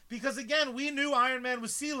trailer. Because again, we knew Iron Man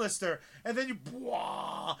was C-lister, and then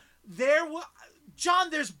John,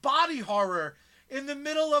 there's body horror in the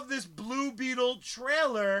middle of this Blue Beetle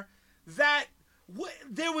trailer that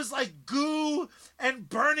there was like goo and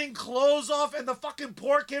burning clothes off, and the fucking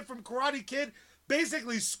poor kid from Karate Kid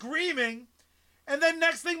basically screaming, and then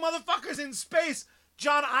next thing, motherfucker's in space.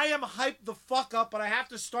 John, I am hyped the fuck up, but I have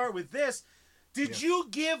to start with this. Did you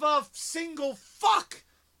give a single fuck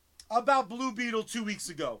about Blue Beetle 2 weeks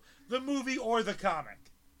ago? The movie or the comic?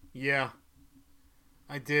 Yeah,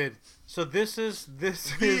 I did. So this is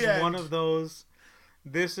one of those.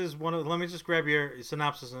 Let me just grab your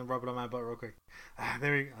synopsis and rub it on my butt real quick.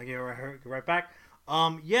 There we go. I'll get right back.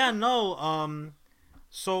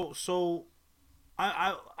 So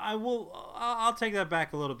I'll take that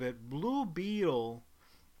back a little bit. Blue Beetle,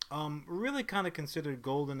 really kind of considered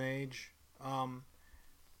Golden Age.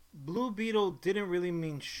 Blue Beetle didn't really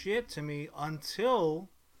mean shit to me until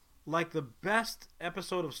like the best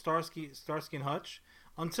episode of Starsky and Hutch,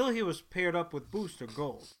 until he was paired up with Booster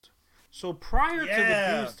Gold. So prior to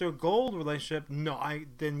the Booster Gold relationship,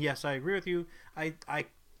 yes, I agree with you. I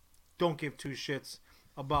don't give two shits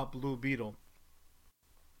about Blue Beetle.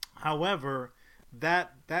 However,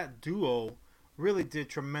 that duo really did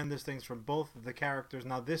tremendous things for both of the characters.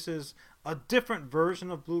 Now this is a different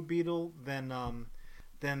version of Blue Beetle than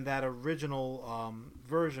that original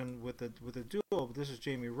version with the duo. But this is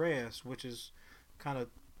Jamie Reyes, which is kind of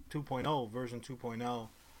 2.0 version 2.0.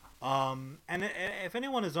 And if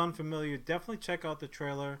anyone is unfamiliar, definitely check out the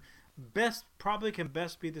trailer. Probably can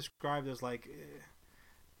best be described as like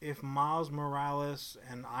if Miles Morales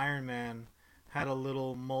and Iron Man had a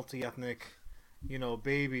little multi-ethnic,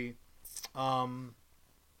 baby.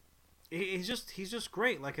 He's just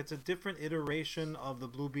great. Like, it's a different iteration of the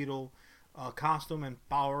Blue Beetle costume and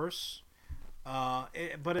powers.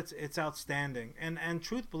 But it's outstanding. And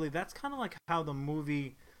truthfully, that's kind of like how the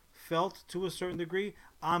movie felt to a certain degree.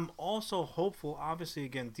 I'm also hopeful. Obviously,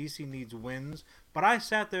 again, DC needs wins. But I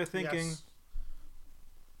sat there thinking,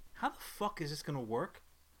 how the fuck is this going to work?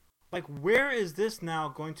 Like, where is this now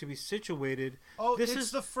going to be situated? Oh,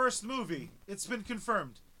 it's the first movie. It's been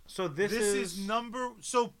confirmed. So this is number.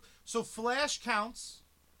 So Flash counts,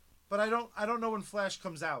 but I don't know when Flash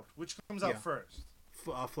comes out. Which comes out first?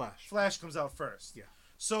 Flash. Flash comes out first. Yeah.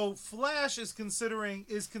 So Flash is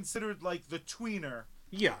considered like the tweener.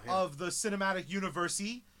 Yeah. Of the cinematic universe.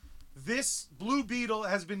 This Blue Beetle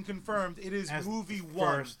has been confirmed. It is as movie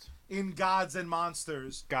one in Gods and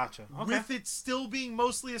Monsters. Gotcha. Okay. With it still being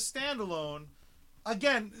mostly a standalone.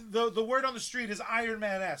 Again, the word on the street is Iron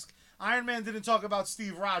Man-esque. Iron Man didn't talk about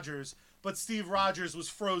Steve Rogers, but Steve Rogers was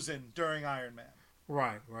frozen during Iron Man.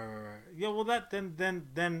 Right. Yeah, well, then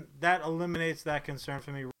that eliminates that concern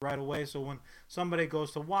for me right away. So when somebody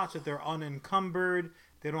goes to watch it, they're unencumbered.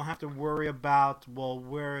 They don't have to worry about, well,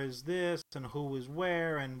 where is this and who is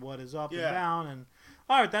where and what is up and down. And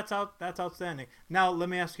all right, that's outstanding. Now let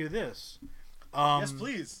me ask you this. Yes,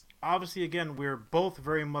 please. Obviously, again, we're both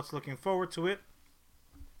very much looking forward to it.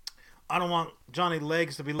 I don't want Johnny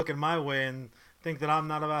Legs to be looking my way and think that I'm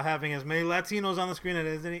not about having as many Latinos on the screen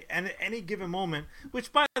at any given moment.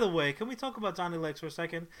 Which, by the way, can we talk about Johnny Legs for a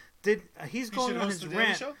second? He's going on his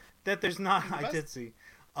rant that there's not. I did see.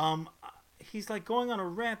 He's like going on a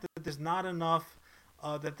rant that there's not enough.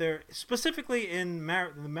 That there specifically in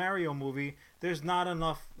the Mario movie, there's not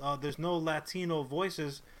enough. There's no Latino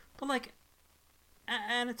voices, but like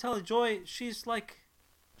Anna Taylor-Joy, she is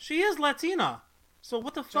Latina. So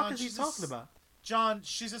what the fuck is he talking about? John,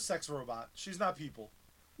 she's a sex robot. She's not people.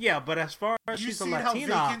 Yeah, but as far as she's a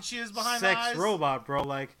Latina how vacant she is behind sex the eyes? Robot, bro,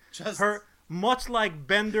 like her, much like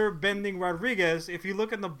Bending Rodriguez, if you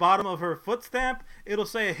look at the bottom of her foot stamp, it'll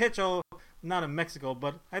say Hecho, not in Mexico,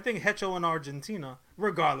 but I think Hecho in Argentina.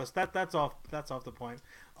 Regardless, that's off the point.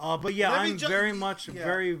 But yeah, I'm very much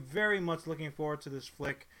looking forward to this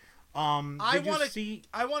flick. I want to.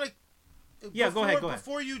 Yeah, go ahead.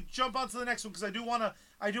 Before you jump on to the next one, because I do want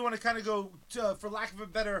to kind of go, for lack of a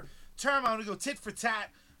better term, I want to go tit for tat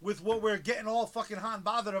with what we're getting all fucking hot and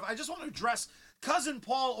bothered of. I just want to address Cousin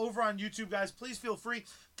Paul over on YouTube, guys. Please feel free,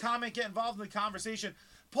 comment, get involved in the conversation.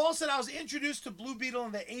 Paul said, I was introduced to Blue Beetle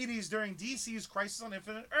in the 80s during DC's Crisis on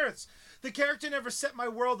Infinite Earths. The character never set my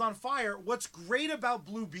world on fire. What's great about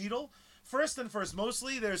Blue Beetle, first,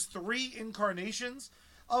 mostly, there's 3 incarnations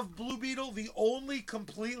of Blue Beetle. The only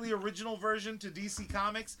completely original version to DC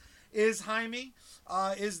Comics is Jaime,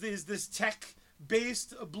 is this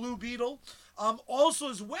tech-based Blue Beetle. Also,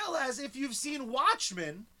 as well as, if you've seen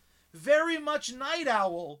Watchmen, very much Night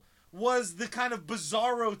Owl was the kind of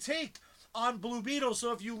bizarro take on Blue Beetle.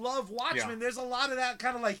 So if you love Watchmen, there's a lot of that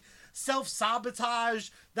kind of like self-sabotage,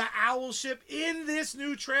 the owl ship. In this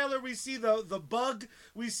new trailer, we see the bug.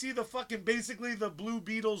 We see the fucking, basically the Blue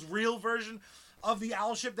Beetle's real version of the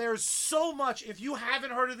owl ship. There's so much. If you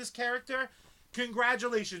haven't heard of this character,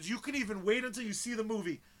 congratulations. You can even wait until you see the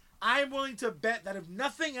movie. I'm willing to bet that if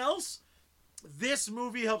nothing else, this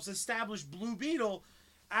movie helps establish Blue Beetle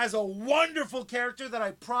as a wonderful character that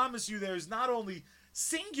I promise you there's not only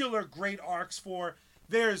singular great arcs for,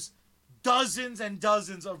 there's dozens and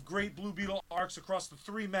dozens of great Blue Beetle arcs across the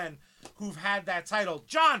 3 men who's had that title.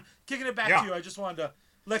 John, kicking it back to you. I just wanted to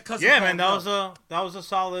let Cousin Paul man, know. that was a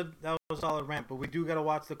solid rant, but we do got to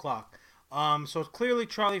watch the clock. So clearly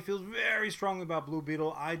Charlie feels very strongly about Blue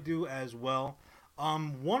Beetle. I do as well.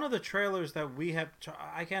 One of the trailers that we have,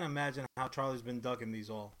 I can't imagine how Charlie's been ducking these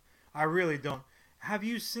all. I really don't. Have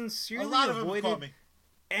you sincerely A lot of them have caught avoided me.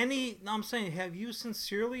 any? No, I'm saying, have you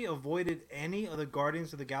sincerely avoided any of the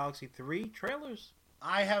Guardians of the Galaxy 3 trailers?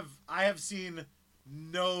 I have seen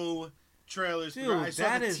no trailers. I Dude, saw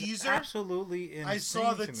that the is teaser. absolutely insane. I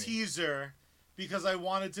saw the to me. teaser because I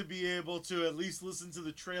wanted to be able to at least listen to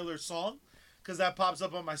the trailer song because that pops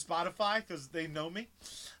up on my Spotify because they know me.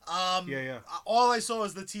 Yeah. All I saw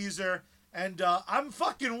was the teaser, and I'm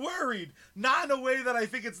fucking worried. Not in a way that I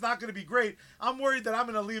think it's not going to be great. I'm worried that I'm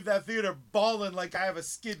going to leave that theater bawling like I have a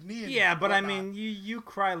skid knee. Yeah, but I mean, you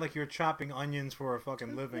cry like you're chopping onions for a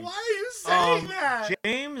fucking living. Why are you saying that?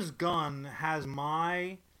 James Gunn has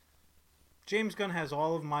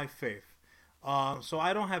all of my faith. So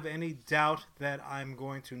I don't have any doubt that I'm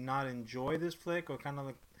going to not enjoy this flick or kind of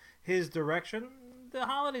like his direction. The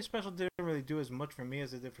holiday special didn't really do as much for me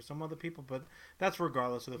as it did for some other people, but that's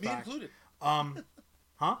regardless of the Me fact. included.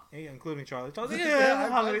 Huh? Yeah, including Charlie. Yeah,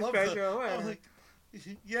 holiday I special. I'm like,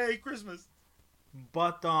 yay, Christmas.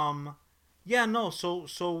 But yeah, no.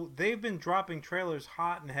 So they've been dropping trailers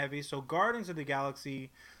hot and heavy. So Guardians of the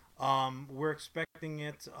Galaxy, we're expecting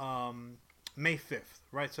it May 5th,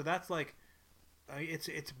 right? So that's like,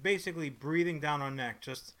 it's basically breathing down our neck.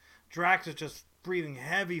 Just Drax is just breathing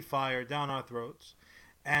heavy fire down our throats,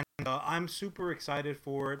 and I'm super excited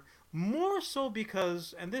for it. More so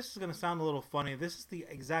because, and this is gonna sound a little funny, this is the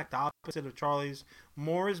exact opposite of Charlie's.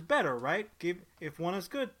 More is better, right? If one is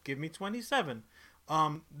good, give me 27.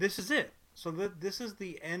 This is it. So this is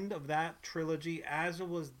the end of that trilogy as it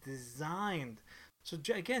was designed. So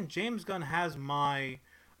again, James Gunn has my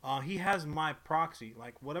he has my proxy.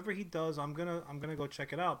 Like whatever he does, I'm gonna go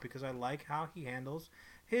check it out because I like how he handles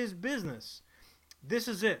his business. This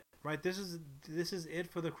is it, right? This is it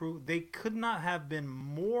for the crew. They could not have been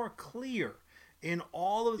more clear in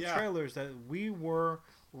all of the trailers that we were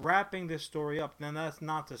wrapping this story up. Now that's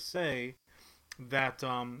not to say that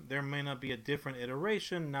there may not be a different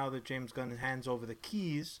iteration now that James Gunn hands over the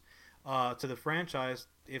keys to the franchise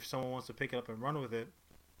if someone wants to pick it up and run with it.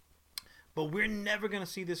 But we're never going to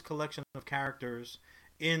see this collection of characters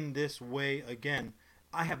in this way again.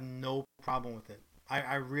 I have no problem with it.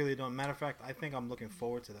 I really don't. Matter of fact, I think I'm looking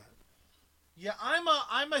forward to that. Yeah,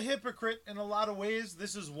 I'm a hypocrite in a lot of ways.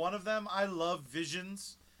 This is one of them. I love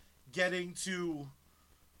Visions getting to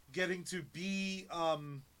be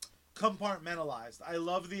compartmentalized. I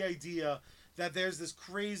love the idea that there's this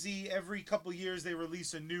crazy, every couple years they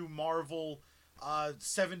release a new Marvel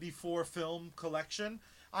 74 film collection.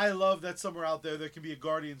 I love that somewhere out there can be a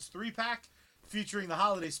Guardians 3-pack featuring the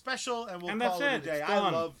holiday special, and we'll call it a day.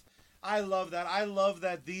 I love that. I love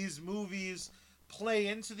that these movies play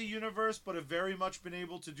into the universe, but have very much been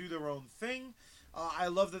able to do their own thing. I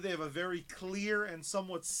love that they have a very clear and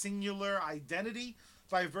somewhat singular identity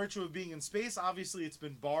by virtue of being in space. Obviously, it's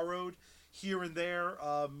been borrowed here and there,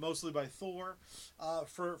 mostly by Thor,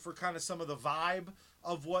 for kind of some of the vibe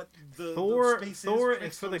of what the space is. Thor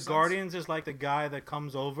for the Guardians is like the guy that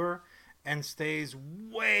comes over and stays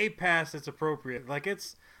way past it's appropriate. Like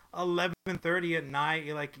it's 11:30 at night.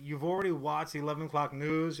 You've already watched the 11 o'clock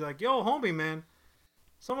news. You're like, yo, homie, man.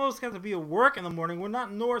 Some of us have to be at work in the morning. We're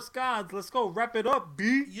not Norse gods. Let's go wrap it up,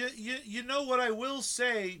 B. You know what I will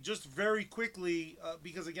say, just very quickly,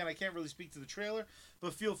 because again, I can't really speak to the trailer,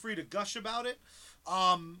 but feel free to gush about it.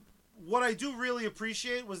 What I do really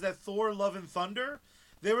appreciate was that Thor: Love and Thunder,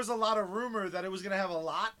 there was a lot of rumor that it was going to have a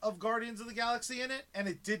lot of Guardians of the Galaxy in it, and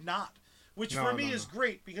it did not. Which for me is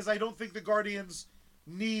great, because I don't think the Guardians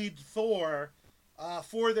need Thor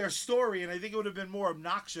for their story, and I think it would have been more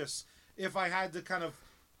obnoxious if I had to kind of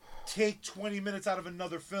take 20 minutes out of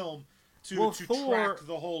another film to track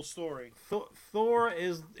the whole story. Thor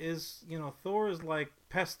is Thor is like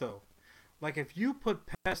pesto. Like if you put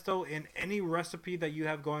pesto in any recipe that you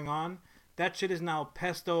have going on, that shit is now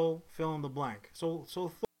pesto fill in the blank. So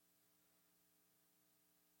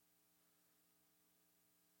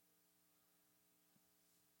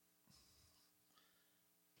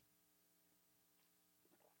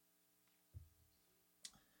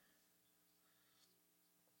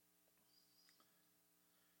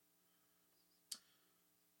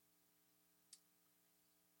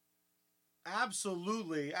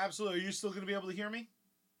Absolutely. Are you still going to be able to hear me?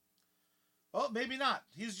 Oh, maybe not.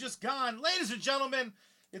 He's just gone. Ladies and gentlemen,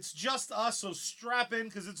 it's just us, so strap in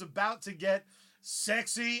because it's about to get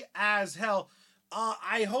sexy as hell.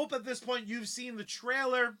 I hope at this point you've seen the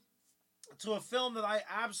trailer to a film that I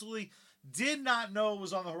absolutely did not know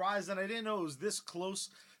was on the horizon. I didn't know it was this close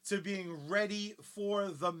to being ready for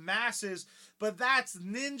the masses. But that's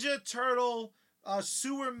Ninja Turtle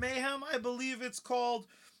Sewer Mayhem, I believe it's called.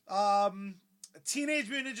 Teenage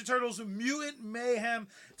Mutant Ninja Turtles Mutant Mayhem,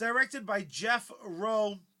 directed by Jeff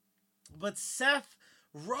Rowe. But Seth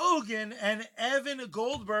Rogen and Evan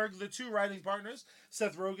Goldberg, the two writing partners,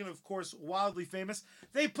 Seth Rogen, of course, wildly famous,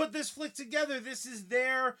 they put this flick together. This is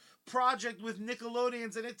their project with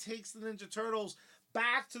Nickelodeon's, and it takes the Ninja Turtles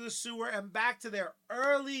back to the sewer and back to their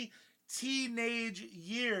early teenage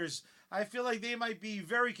years. I feel like they might be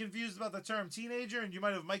very confused about the term teenager, and you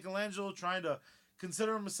might have Michelangelo trying to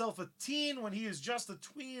consider himself a teen when he is just a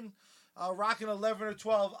tween, rocking 11 or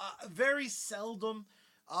 12. Very seldom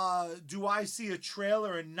do I see a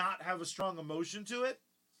trailer and not have a strong emotion to it.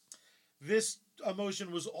 This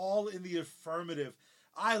emotion was all in the affirmative.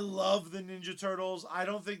 I love the Ninja Turtles. I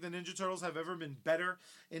don't think the Ninja Turtles have ever been better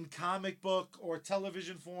in comic book or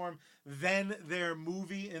television form than their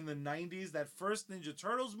movie in the 90s. That first Ninja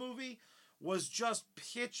Turtles movie was just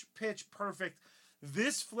pitch perfect.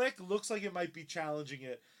 This flick looks like it might be challenging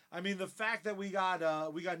it. I mean, the fact that we got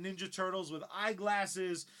Ninja Turtles with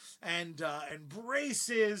eyeglasses and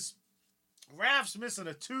braces, Raph's missing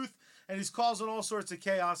a tooth, and he's causing all sorts of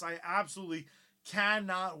chaos. I absolutely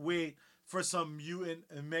cannot wait for some mutant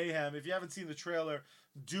mayhem. If you haven't seen the trailer,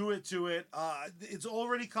 do it to it. It's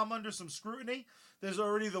already come under some scrutiny. There's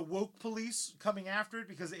already the woke police coming after it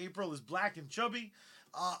because April is black and chubby.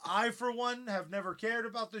 I, for one, have never cared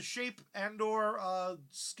about the shape and or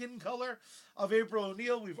skin color of April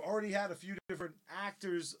O'Neil. We've already had a few different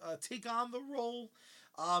actors take on the role.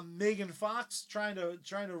 Megan Fox trying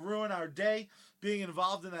to ruin our day, being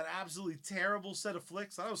involved in that absolutely terrible set of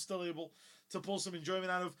flicks. I was still able to pull some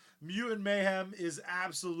enjoyment out of. Mutant Mayhem is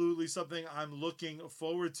absolutely something I'm looking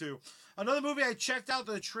forward to. Another movie I checked out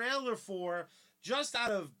the trailer for just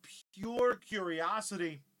out of pure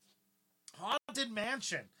curiosity, Haunted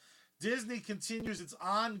Mansion. Disney continues its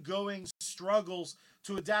ongoing struggles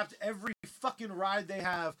to adapt every fucking ride they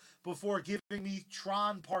have before giving me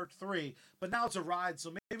Tron Part 3. But now it's a ride,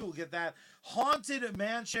 so maybe we'll get that. Haunted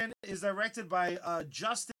Mansion is directed by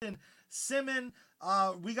Justin Simon.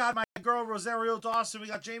 We got my girl Rosario Dawson. We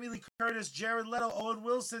got Jamie Lee Curtis, Jared Leto, Owen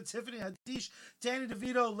Wilson, Tiffany Haddish, Danny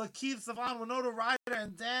DeVito, Lakeith Stavon, Winona Ryder,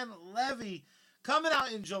 and Dan Levy. Coming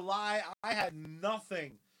out in July, I had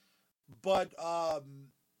nothing but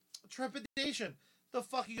trepidation. The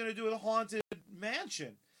fuck are you gonna do with a Haunted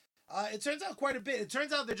Mansion? It turns out quite a bit. It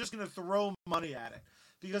turns out they're just gonna throw money at it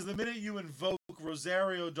because the minute you invoke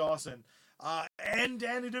Rosario Dawson and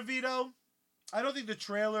Danny DeVito, I don't think the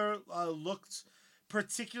trailer looked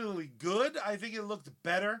particularly good. I think it looked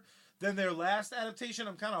better than their last adaptation.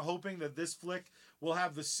 I'm kind of hoping that this flick will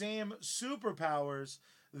have the same superpowers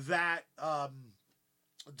that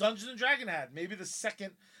Dungeons and Dragon had. Maybe the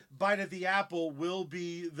second bite of the apple will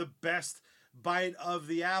be the best bite of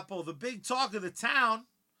the apple. The big talk of the town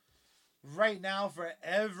right now for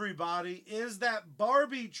everybody is that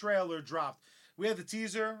Barbie trailer dropped. We had the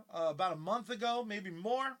teaser about a month ago, maybe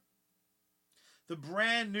more. The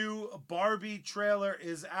brand new Barbie trailer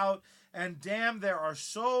is out, and damn, there are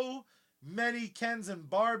so many Kens and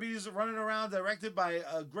Barbies running around, directed by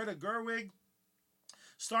Greta Gerwig,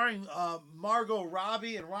 starring Margot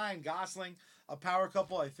Robbie and Ryan Gosling, a power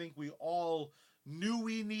couple I think we all knew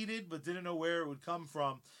we needed, but didn't know where it would come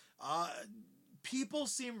from. People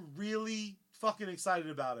seem really fucking excited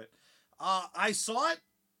about it. I saw it.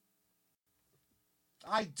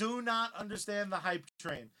 I do not understand the hype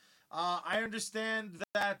train. I understand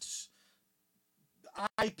that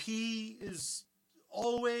IP is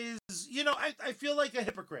always, I feel like a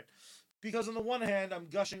hypocrite. Because on the one hand, I'm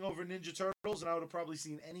gushing over Ninja Turtles, and I would have probably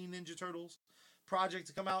seen any Ninja Turtles project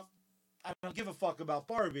to come out. I don't give a fuck about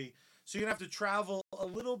Barbie. So you're going to have to travel a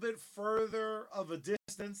little bit further of a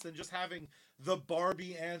distance than just having the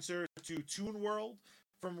Barbie answer to Toon World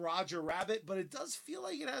from Roger Rabbit. But it does feel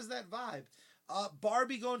like it has that vibe.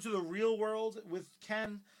 Barbie going to the real world with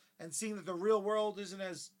Ken and seeing that the real world isn't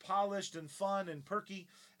as polished and fun and perky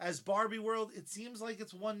as Barbie world, it seems like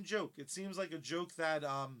it's one joke. It seems like a joke that,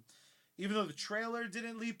 even though the trailer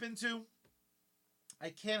didn't leap into, I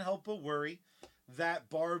can't help but worry that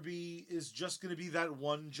Barbie is just going to be that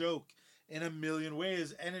one joke in a million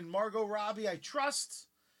ways. And in Margot Robbie, I trust.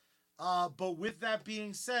 But with that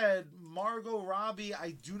being said, Margot Robbie,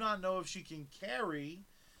 I do not know if she can carry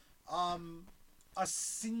a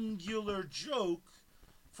singular joke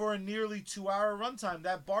for a nearly 2-hour runtime.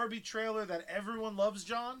 That Barbie trailer that everyone loves,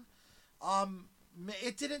 John,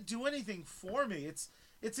 it didn't do anything for me.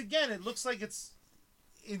 It's again, it looks like it's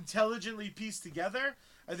intelligently pieced together.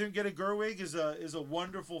 I think Greta Gerwig is a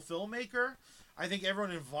wonderful filmmaker. I think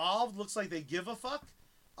everyone involved looks like they give a fuck.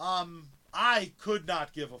 I could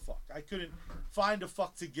not give a fuck. I couldn't find a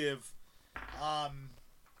fuck to give. I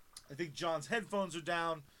think John's headphones are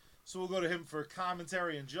down, so we'll go to him for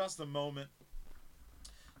commentary in just a moment.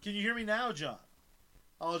 Can you hear me now, John?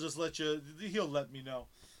 I'll just let you. He'll let me know.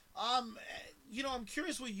 I'm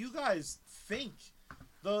curious what you guys think.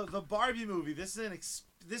 The Barbie movie. This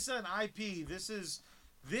is an IP. This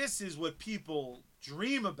is what people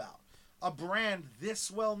dream about. A brand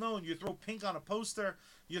this well known. You throw pink on a poster.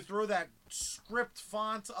 You throw that script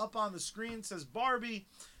font up on the screen. Says Barbie.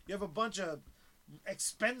 You have a bunch of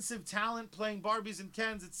expensive talent playing Barbies and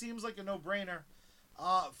Kens. It seems like a no-brainer.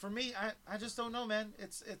 For me, I just don't know, man.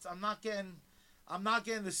 I'm not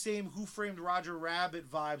getting the same Who Framed Roger Rabbit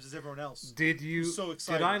vibes as everyone else. Did you? I'm so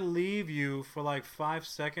excited. Did I leave you for like 5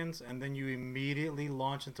 seconds and then you immediately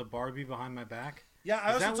launch into Barbie behind my back? Yeah,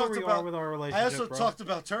 I also talked about with our relationship. I also talked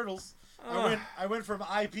about Turtles. I went from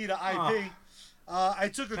IP to IP. I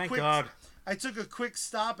took a quick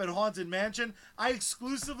stop at Haunted Mansion. I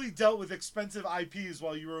exclusively dealt with expensive IPs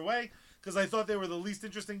while you were away because I thought they were the least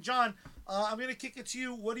interesting. John, I'm gonna kick it to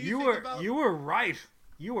you. What do you think about? You were right.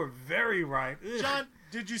 You were very right. Ugh. John,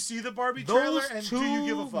 did you see the Barbie trailer? And do you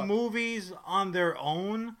give a fuck? Those two movies on their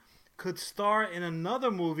own could star in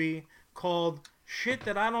another movie called Shit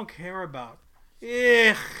That I Don't Care About.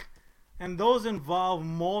 Ugh. And those involve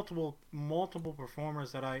multiple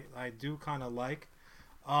performers that I do kind of like.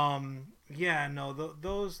 Those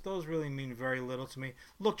really mean very little to me.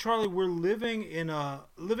 Look, Charlie, we're living in a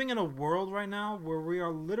world right now where we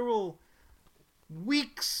are literal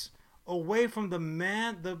weeks away from the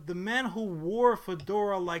man who wore a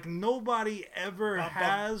fedora like nobody ever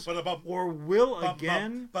has or will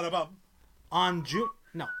again.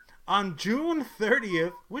 On June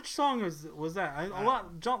 30th, which song was that? A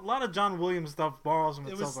lot of John Williams stuff borrows from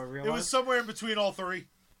itself. I realized it was somewhere in between all three.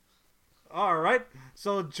 All right,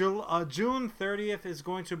 so June 30th is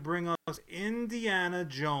going to bring us Indiana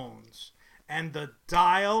Jones and the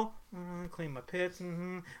Dial. Clean my pits.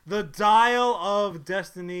 The Dial of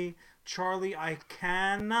Destiny. Charlie, I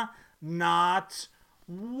cannot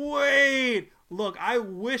wait. Look, I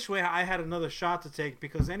wish I had another shot to take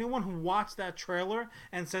because anyone who watched that trailer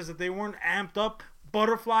and says that they weren't amped up,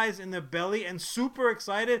 butterflies in their belly, and super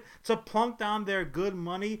excited to plunk down their good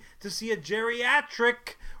money to see a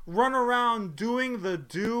geriatric run around doing the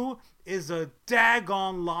do is a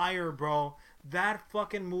daggone liar, bro. That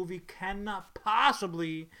fucking movie cannot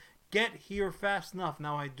possibly get here fast enough.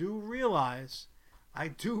 Now, I do realize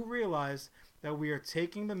that we are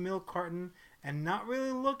taking the milk carton and not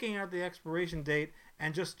really looking at the expiration date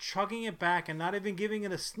and just chugging it back and not even giving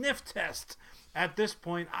it a sniff test at this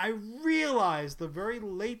point. I realize the very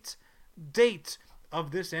late date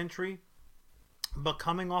of this entry, but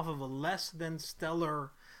coming off of a less than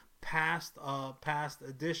stellar past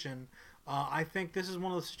edition, I think this is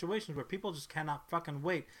one of those situations where people just cannot fucking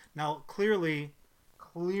wait. Now, clearly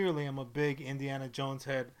I'm a big Indiana Jones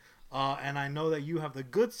head, and I know that you have the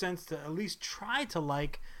good sense to at least try to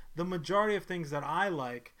like the majority of things that I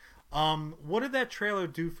like. What did that trailer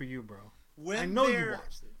do for you, bro? I know you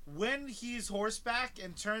watched it. When he's horseback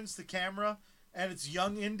and turns the camera and it's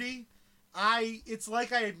young Indy, it's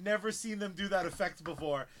like I had never seen them do that effect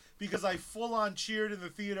before because I full on cheered in the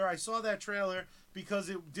theater. I saw that trailer because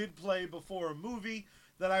it did play before a movie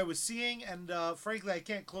that I was seeing, and frankly, I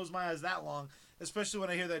can't close my eyes that long, especially when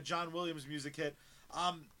I hear that John Williams music hit.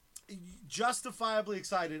 Justifiably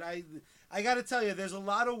excited. I got to tell you, there's a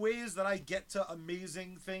lot of ways that I get to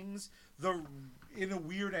amazing things in a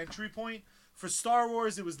weird entry point. For Star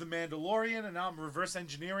Wars, it was The Mandalorian, and now I'm reverse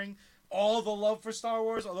engineering all the love for Star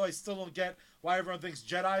Wars, although I still don't get why everyone thinks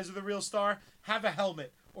Jedis are the real star. Have a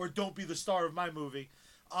helmet, or don't be the star of my movie.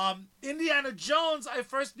 Indiana Jones, I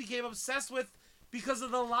first became obsessed with because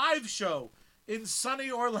of the live show in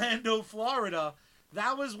sunny Orlando, Florida.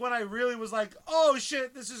 That was when I really was like, oh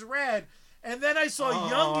shit, this is rad. And then I saw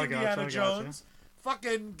young Indiana Jones,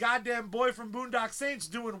 fucking goddamn boy from Boondock Saints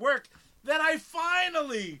doing work. Then I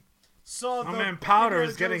finally saw my man Powder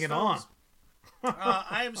is getting it on.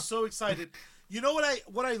 I am so excited. You know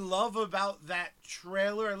what I love about that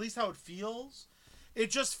trailer, at least how it feels? It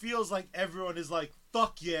just feels like everyone is like,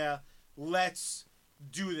 fuck yeah, let's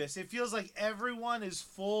do this. It feels like everyone is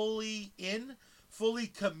fully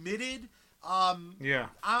committed. Yeah.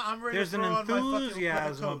 I'm ready. There's to throw an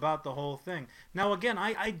enthusiasm on my about the whole thing. Now, again,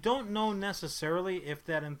 I don't know necessarily if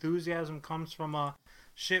that enthusiasm comes from a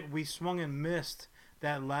shit we swung and missed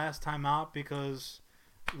that last time out, because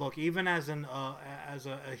look, even as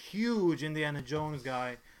a huge Indiana Jones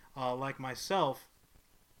guy like myself,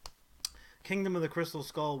 Kingdom of the Crystal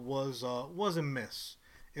Skull was a miss.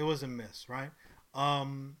 It was a miss, right?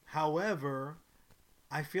 However,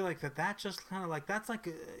 I feel like that just kind of like that's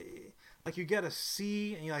like you get a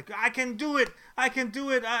C and you're like, I can do it, I can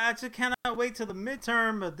do it. I just cannot wait till the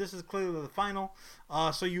midterm, but this is clearly the final.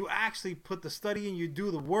 So you actually put the study in, you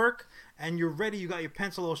do the work, and you're ready. You got your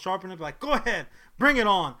pencil all sharpened, like, go ahead, bring it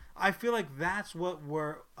on. I feel like that's what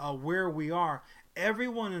we're where we are.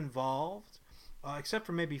 Everyone involved, except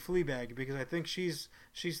for maybe Fleabag, because I think she's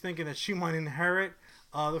thinking that she might inherit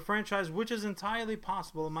the franchise, which is entirely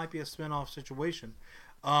possible. It might be a spin-off situation.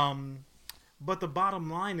 But the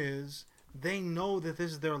bottom line is they know that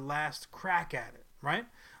this is their last crack at it, right?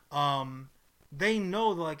 They know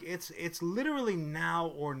like it's literally now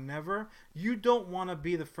or never. You don't want to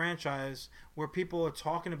be the franchise where people are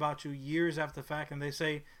talking about you years after the fact and they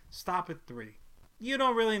say, stop at 3. You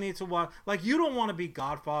don't really need to watch. Like, you don't want to be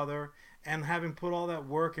Godfather and having put all that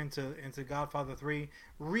work into Godfather 3,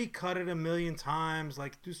 recut it a million times,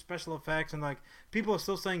 like do special effects, and like people are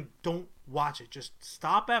still saying don't watch it. Just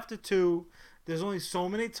stop after 2. There's only so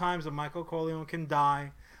many times that Michael Corleone can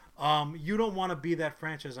die. You don't want to be that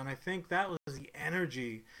franchise, and I think that was the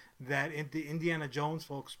energy that the Indiana Jones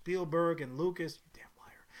folks, Spielberg and Lucas, you damn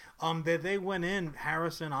liar, that they went in.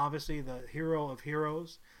 Harrison, obviously the hero of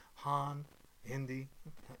heroes, Han, Indy,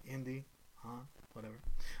 Han, whatever.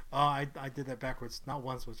 I did that backwards, not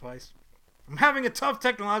once but twice. I'm having a tough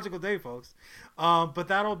technological day, folks. But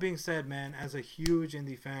that all being said, man, as a huge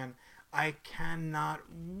indie fan, I cannot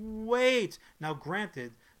wait. Now,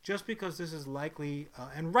 granted, just because this is likely,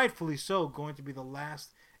 and rightfully so, going to be the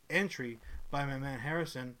last entry by my man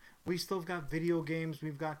Harrison, we still have got video games,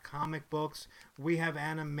 we've got comic books, we have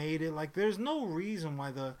animated. Like, there's no reason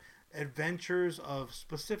why the adventures of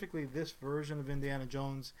specifically this version of Indiana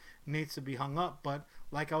Jones needs to be hung up. But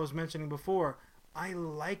like I was mentioning before, I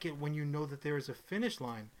like it when you know that there is a finish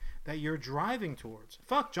line that you're driving towards.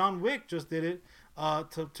 Fuck, John Wick just did it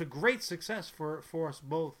to great success for us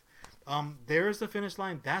both. There is the finish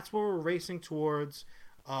line. That's what we're racing towards.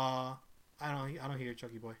 I don't hear you,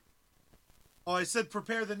 Chucky boy. Oh, I said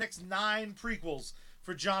prepare the next 9 prequels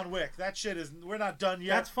for John Wick. That shit is, we're not done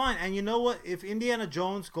yet. That's fine. And you know what? If Indiana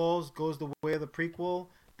Jones goes the way of the prequel,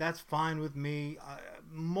 that's fine with me.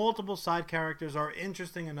 Multiple side characters are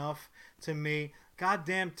interesting enough to me.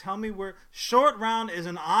 Goddamn, tell me where Short Round is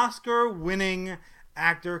an Oscar-winning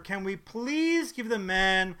actor. Can we please give the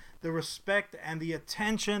man the respect and the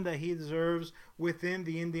attention that he deserves within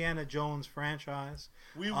the Indiana Jones franchise?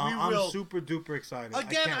 I'm super duper excited.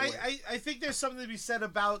 Again, I think there's something to be said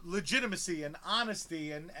about legitimacy and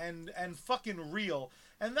honesty and fucking real.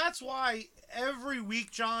 And that's why every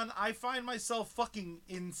week, John, I find myself fucking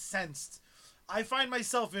incensed. I find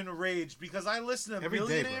myself enraged because I listen to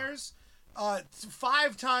Millionaires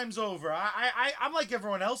 5 times over. I'm like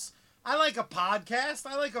everyone else. I like a podcast.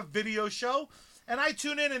 I like a video show. And I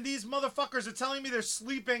tune in and these motherfuckers are telling me they're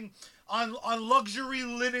sleeping on luxury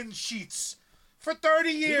linen sheets. For 30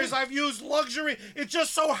 years, I've used luxury. It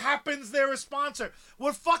just so happens they're a sponsor.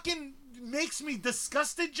 What fucking makes me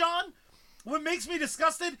disgusted, John? What makes me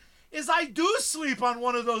disgusted is I do sleep on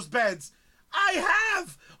one of those beds. I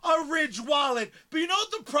have a Ridge wallet. But you know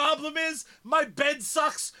what the problem is? My bed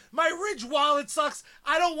sucks. My Ridge wallet sucks.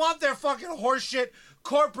 I don't want their fucking horseshit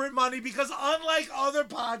corporate money because unlike other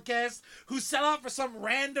podcasts who sell out for some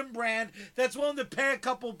random brand that's willing to pay a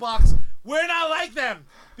couple bucks, we're not like them.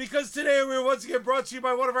 Because today we're once again brought to you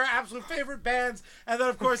by one of our absolute favorite bands. And that,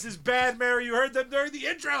 of course, is Bad Mary. You heard them during the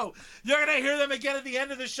intro. You're going to hear them again at the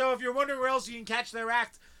end of the show. If you're wondering where else you can catch their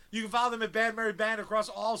act, you can follow them at Bad Mary Band across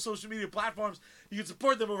all social media platforms. You can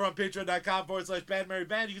support them over on patreon.com/Bad Mary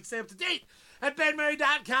Band. You can stay up to date at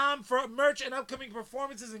badmary.com for merch and upcoming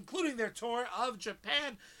performances, including their tour of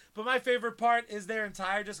Japan. But my favorite part is their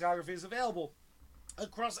entire discography is available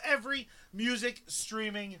across every music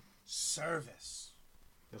streaming service.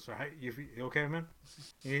 That's right. You okay, man?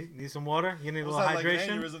 You need some water? You need a little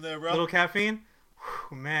hydration? Like there, bro? A little caffeine?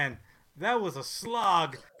 Whew, man, that was a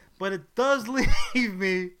slog. But it does leave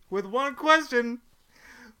me with one question.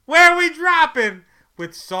 Where are we dropping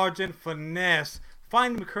with Sergeant Finesse?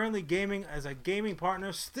 Find him currently gaming as a gaming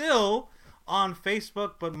partner still on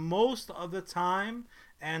Facebook, but most of the time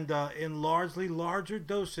and in largely larger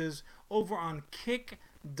doses over on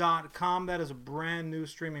Kick.com. That is a brand new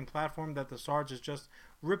streaming platform that the Sarge is just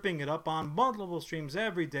ripping it up on. Multiple streams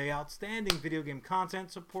every day. Outstanding video game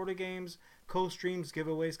content, supporter games, co-streams,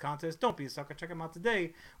 giveaways, contests. Don't be a sucker. Check them out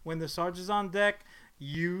today. When the Sarge is on deck,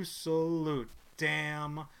 you salute.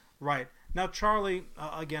 Damn right. Now, Charlie,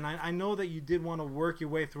 again, I know that you did want to work your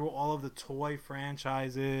way through all of the toy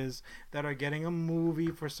franchises that are getting a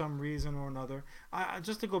movie for some reason or another.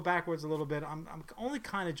 Just to go backwards a little bit, I'm only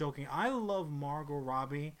kind of joking. I love Margot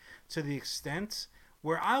Robbie to the extent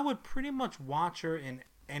where I would pretty much watch her in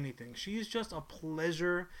anything. She's just a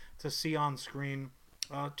pleasure to see on screen.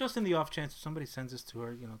 Just in the off chance if somebody sends this to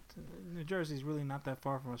her, New Jersey's really not that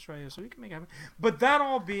far from Australia, so you can make it happen. But that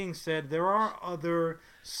all being said, there are other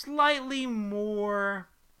slightly more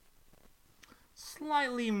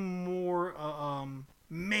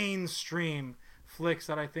mainstream flicks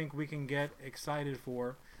that I think we can get excited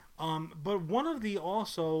for. But one of the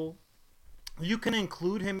also, you can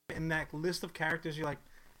include him in that list of characters. You're like,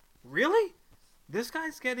 really? This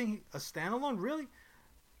guy's getting a standalone? Really?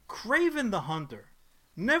 Kraven the Hunter.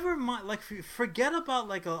 Never mind, like, forget about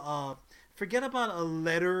a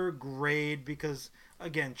letter grade, because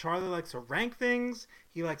again, Charlie likes to rank things.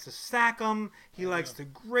 He likes to stack them. He likes to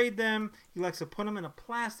grade them. He likes to put them in a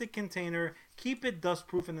plastic container, keep it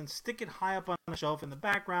dustproof, and then stick it high up on a shelf in the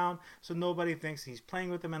background so nobody thinks he's playing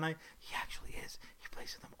with them. And he actually is. He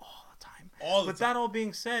plays with them all the time. But that all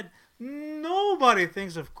being said, nobody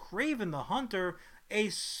thinks of Kraven the Hunter, a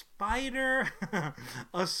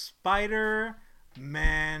Spider-Man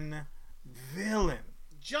villain.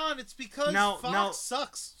 John, it's because Fox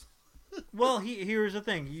sucks. Well, here's the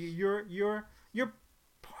thing. You're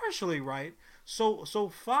partially right. So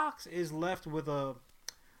Fox is left with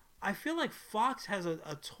I feel like Fox has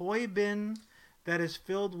a toy bin that is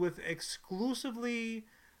filled with exclusively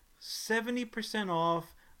 70%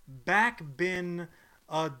 off back bin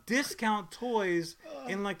discount toys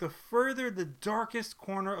in like the darkest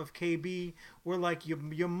corner of KB, where like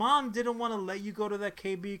your mom didn't want to let you go to that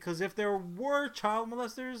KB because if there were child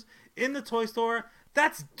molesters in the toy store,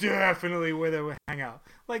 that's definitely where they would hang out.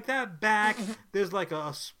 Like that back, there's like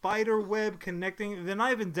a spider web connecting. They're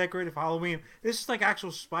not even decorated for Halloween. It's just like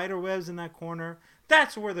actual spider webs in that corner.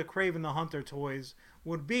 That's where the Kraven the Hunter toys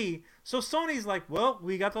would be. So Sony's like, well,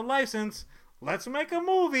 we got the license. Let's make a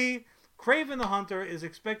movie. Kraven the Hunter is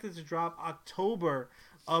expected to drop October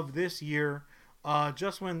of this year.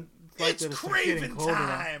 Just when it's Kraven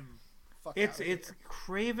time. It's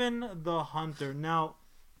Kraven the Hunter. Now,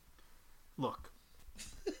 look.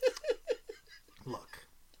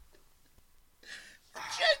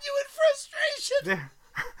 Genuine frustration.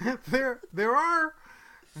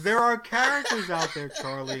 There are characters out there,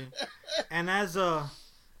 Charlie, and as a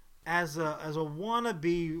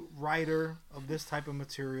wannabe writer of this type of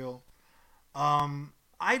material,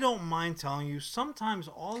 I don't mind telling you, sometimes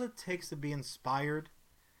all it takes to be inspired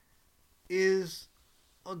is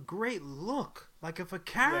a great look. Like if a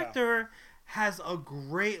character has a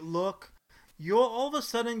great look, all of a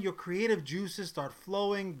sudden your creative juices start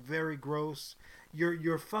flowing. Very gross.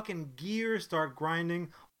 Your fucking gears start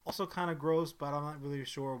grinding. Also kind of gross, but I'm not really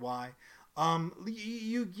sure why.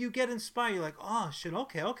 You get inspired. You're like, oh shit,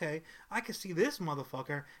 okay, I can see this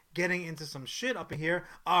motherfucker getting into some shit up in here.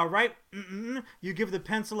 All right, you give the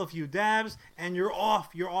pencil a few dabs, and you're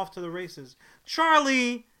off to the races.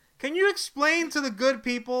 Charlie, can you explain to the good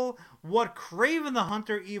people what Kraven the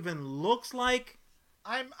Hunter even looks like?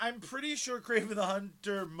 I'm pretty sure Kraven the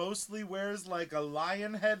Hunter mostly wears like a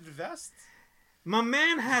lion head vest. My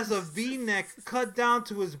man has a V-neck cut down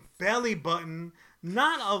to his belly button,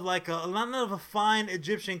 not of a fine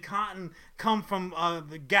Egyptian cotton come from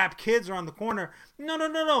the Gap Kids around the corner.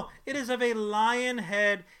 No. It is of a lion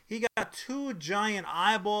head. He got two giant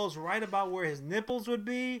eyeballs right about where his nipples would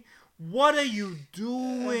be. What are you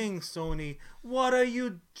doing, Sony? What are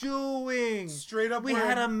you doing? Straight up, we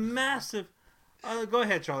had a massive. Go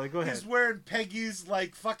ahead, Charlie. Go ahead. He's wearing Peggy's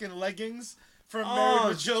like fucking leggings from Married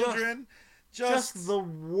with Children. Just the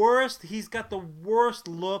worst. He's got the worst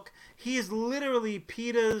look. He is literally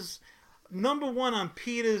PETA's number one on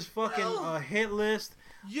PETA's fucking hit list.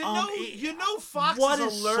 You know, Fox what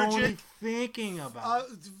is allergic. What is Sony thinking about?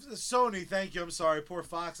 Sony, thank you. I'm sorry, poor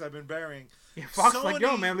Fox. I've been burying. Yeah, Fox Sony, like,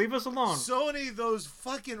 yo, man, leave us alone. Sony, those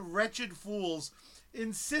fucking wretched fools,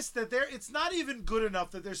 insist that it's not even good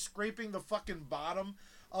enough that they're scraping the fucking bottom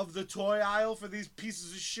of the toy aisle for these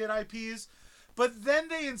pieces of shit IPs. But then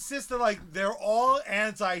they insist that, like, they're all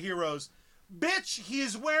anti-heroes. Bitch, he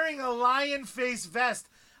is wearing a lion face vest.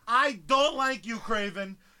 I don't like you,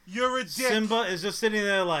 Kraven. You're a dick. Simba is just sitting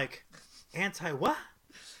there like, anti-what?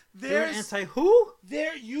 They're anti-who?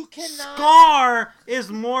 You cannot... Scar is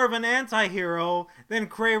more of an anti-hero than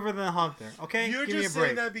Kraven the Hunter, okay? You're Give me a just break.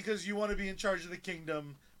 saying that because you want to be in charge of the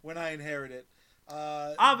kingdom when I inherit it.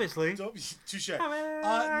 Obviously. Touche.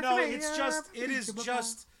 No, it is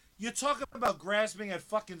just... You're talking about grasping at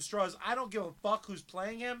fucking straws. I don't give a fuck who's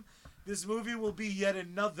playing him. this movie will be yet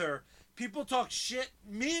another. People talk shit,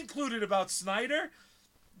 me included, about Snyder.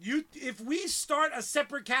 If we start a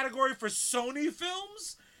separate category for Sony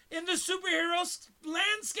films in the superhero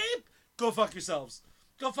landscape, go fuck yourselves.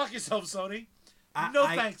 Go fuck yourselves, Sony. No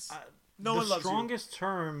thanks. No one loves you. The strongest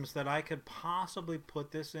terms that I could possibly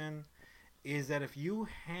put this in is that if you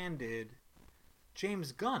handed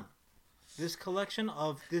James Gunn this collection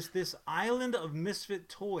of this island of misfit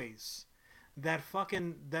toys that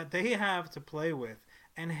they have to play with,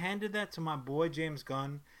 and handed that to my boy James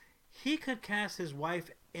Gunn, he could cast his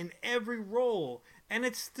wife in every role, and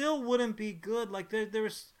it still wouldn't be good. Like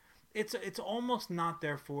it's almost not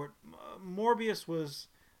there for it. Morbius was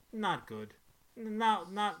not good, not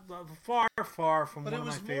far from one of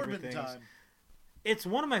my favorite things. Time. It's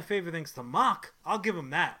one of my favorite things to mock. I'll give him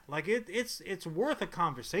that. Like it's worth a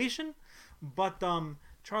conversation, but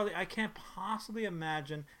Charlie, I can't possibly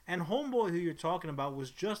imagine. And Homeboy, who you're talking about,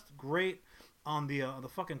 was just great on the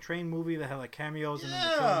fucking train movie that had like cameos and then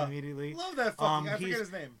they killed him immediately. Love that fucking. I forget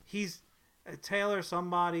his name. He's Taylor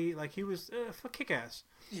somebody, like he was for Kick-Ass.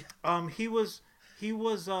 Yeah.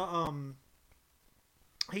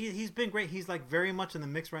 He's been great. He's like very much in the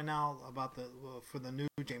mix right now about for the new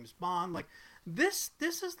James Bond. Like this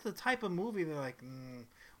is the type of movie that like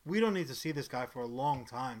we don't need to see this guy for a long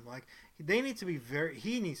time. Like he needs to be very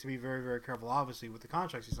very careful, obviously, with the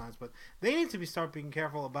contracts he signs, but they need to start being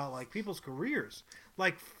careful about like people's careers.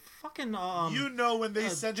 Like fucking when they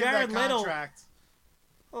sent him that contract,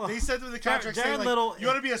 they sent him the contract saying like, you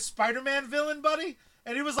want to be a Spider-Man villain, buddy?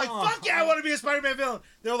 And he was like, fuck yeah, I want to be a Spider-Man villain.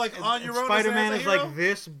 They were like, on your own. Spider-Man is like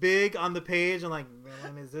this big on the page, and like,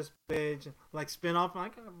 villain is this big. Like, spin off,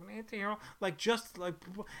 like, I'm an anti-hero. Like, just like.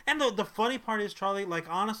 And the funny part is, Charlie, like,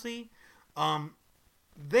 honestly,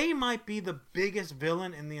 they might be the biggest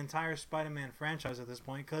villain in the entire Spider-Man franchise at this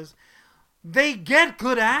point, because they get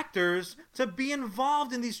good actors to be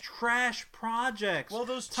involved in these trash projects. Well,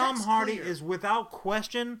 those Tom Hardy is without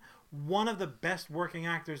question one of the best working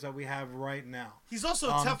actors that we have right now. He's also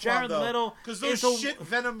a Teflon, though, because those shit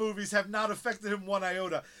Venom movies have not affected him one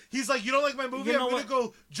iota. He's like, you don't like my movie? I'm going to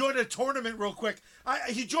go join a tournament real quick.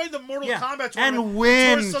 He joined the Mortal Kombat tournament and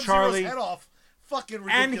win, Charlie. Head off. Fucking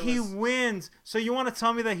ridiculous. And he wins. So you want to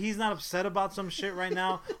tell me that he's not upset about some shit right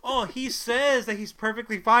now? Oh, he says that he's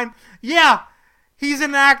perfectly fine. Yeah, he's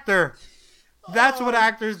an actor. That's what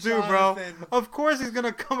actors do, bro. Of course he's going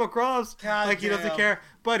to come across like he doesn't care,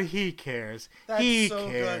 but he cares. He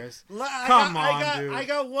cares. Come on, dude. I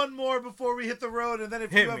got one more before we hit the road, and then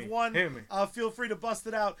if you have one, feel free to bust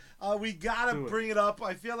it out. We got to bring it up.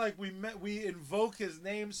 I feel like we invoke his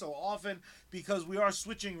name so often because we are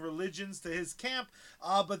switching religions to his camp.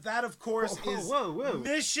 But that, of course, is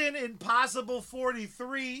Mission Impossible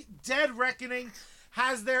 43, Dead Reckoning.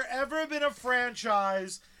 Has there ever been a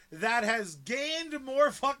franchise that has gained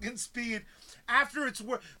more fucking speed after its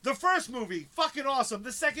work? The first movie, fucking awesome.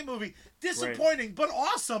 The second movie, disappointing, but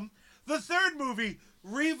awesome. The third movie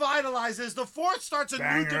revitalizes. The fourth starts a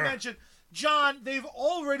new dimension. John, they've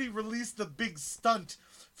already released the big stunt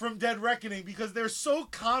from Dead Reckoning because they're so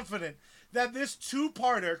confident that this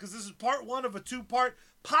two-parter, because this is part one of a two-part,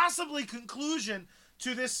 possibly conclusion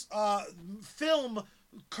to this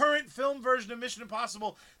current film version of Mission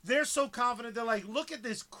Impossible, they're so confident. They're like, look at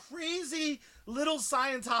this crazy little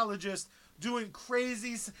Scientologist doing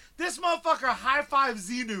crazy. This motherfucker high-fives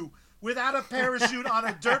Xenu without a parachute on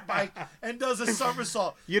a dirt bike and does a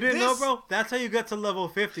somersault. You didn't know, bro? That's how you get to level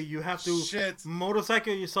 50. You have to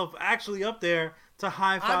motorcycle yourself actually up there to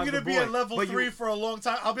high-five I'm going to be at level 3 for a long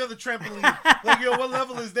time. I'll be on the trampoline. Like, yo, what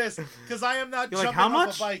level is this? Because I am not jumping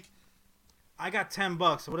off a bike. I got $10.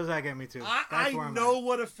 What does that get me to? I know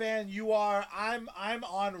what a fan you are. I'm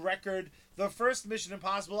on record. The first Mission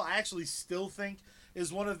Impossible, I actually still think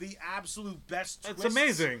is one of the absolute best twists. It's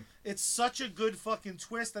amazing. It's such a good fucking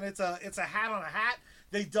twist, and it's a hat on a hat.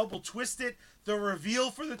 They double twist it. The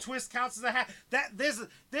reveal for the twist counts as a hat.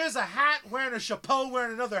 There's a hat wearing a chapeau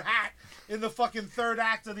wearing another hat in the fucking third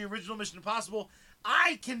act of the original Mission Impossible.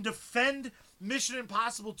 I can defend Mission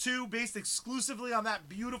Impossible 2 based exclusively on that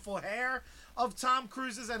beautiful hair of Tom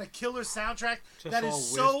Cruise's and a killer soundtrack that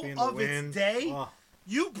is so of its day. Oh.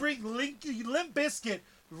 You bring Limp Bizkit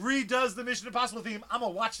redoes the Mission Impossible theme. I'm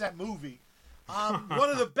gonna watch that movie. One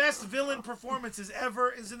of the best villain performances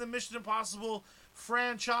ever is in the Mission Impossible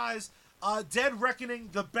franchise. Dead Reckoning,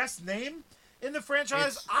 the best name in the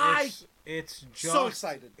franchise. It's just so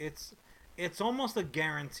excited. It's almost a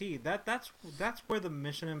guarantee. That's where the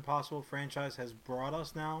Mission Impossible franchise has brought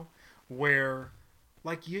us now, where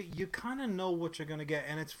like you kind of know what you're gonna get.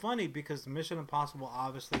 And it's funny because Mission Impossible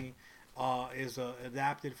obviously is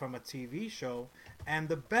adapted from a TV show, and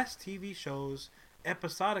the best TV shows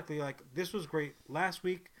episodically, like this was great last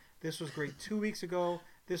week, this was great 2 weeks ago,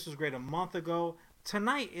 this was great a month ago.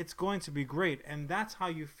 Tonight it's going to be great, and that's how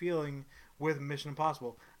you're feeling with Mission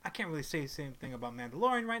Impossible. I can't really say the same thing about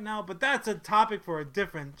Mandalorian right now, but that's a topic for a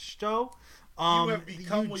different show. You have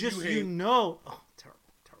become what you hate. You know, oh, terrible,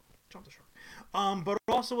 jump the shark. But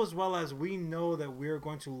also as well as we know that we're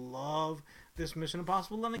going to love this Mission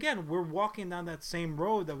Impossible, and again, we're walking down that same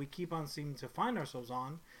road that we keep on seeming to find ourselves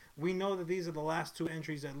on. We know that these are the last 2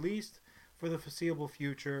 entries at least for the foreseeable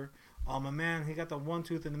future. A man, he got the one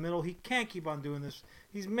tooth in the middle. He can't keep on doing this.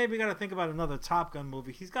 He's maybe got to think about another Top Gun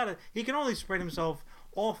movie. He can only spread himself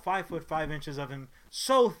all 5'5" of him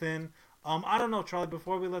so thin. I don't know, Charlie.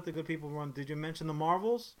 Before we let the good people run, did you mention the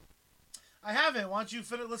Marvels? I haven't. Why don't you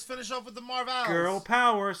finish? Let's finish off with the Marvels. Girl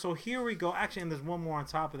power. So here we go. Actually, and there's one more on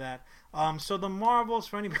top of that. So the Marvels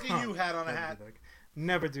for anybody. You had on a hat.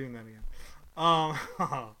 Never doing that again.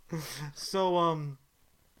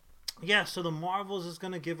 Yeah, so the Marvels is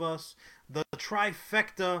going to give us the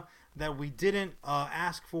trifecta that we didn't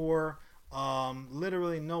ask for.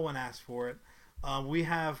 Literally no one asked for it. We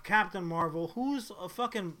have Captain Marvel, who's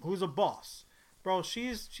a boss. Bro,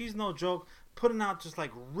 she's no joke. Putting out just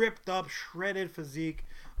like ripped up, shredded physique.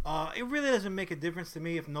 It really doesn't make a difference to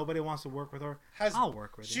me if nobody wants to work with her. I'll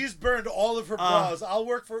work with her. She's burned all of her bras. I'll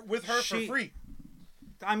work with her for free.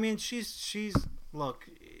 I mean, she's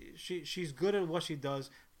good at what she does.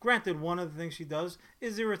 Granted, one of the things she does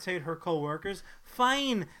is irritate her coworkers.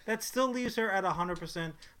 Fine, that still leaves her at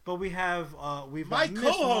 100%. But we've my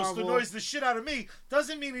co-host annoys the shit out of me.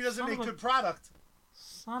 Doesn't mean he doesn't make good product.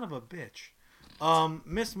 Son of a bitch.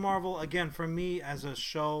 Miss Marvel, again, for me as a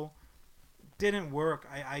show, didn't work.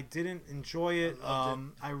 I didn't enjoy it.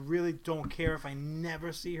 I really don't care if I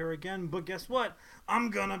never see her again. But guess what? I'm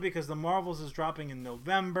gonna, because the Marvels is dropping in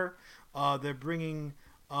November. They're bringing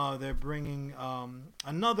another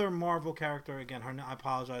Marvel character. Again, I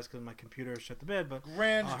apologize because my computer shut the bed, but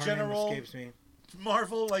Grand her General name escapes me.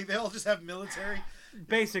 Marvel, like they all just have military.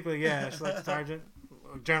 Basically, yeah, it's like Sergeant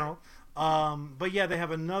General. But yeah, they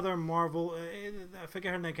have another Marvel. I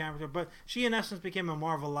forget her name character, but she in essence became a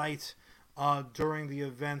Marvelite during the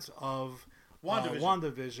events of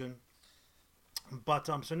WandaVision.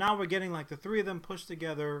 But so now we're getting like the 3 of them pushed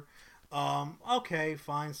together. Okay,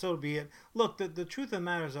 fine, so be it. Look, the truth of the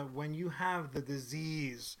matter is that when you have the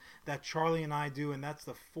disease that Charlie and I do, and that's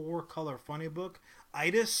the 4-color funny book,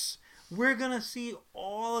 itis, we're going to see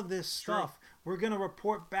all of this stuff. We're going to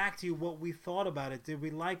report back to you what we thought about it. Did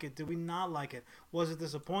we like it? Did we not like it? Was it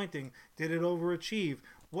disappointing? Did it overachieve?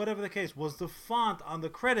 Whatever the case. Was the font on the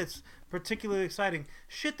credits particularly exciting?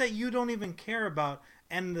 Shit that you don't even care about.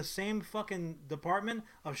 And the same fucking department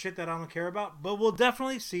of shit that I don't care about. But we'll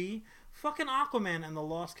definitely see fucking Aquaman and the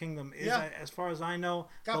Lost Kingdom is, as far as I know,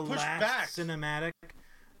 the last cinematic.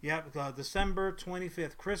 Yep, December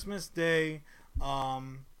 25th, Christmas Day.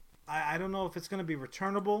 I don't know if it's going to be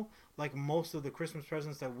returnable, like most of the Christmas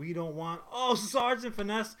presents that we don't want. Oh, Sergeant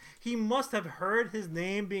Finesse, he must have heard his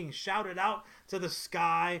name being shouted out to the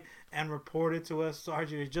sky and reported to us.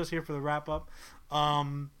 Sergeant, you're just here for the wrap-up.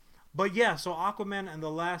 But yeah, so Aquaman and the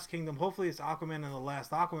Last Kingdom. Hopefully it's Aquaman and the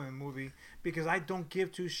last Aquaman movie, because I don't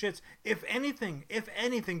give 2 shits. If anything,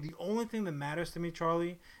 the only thing that matters to me,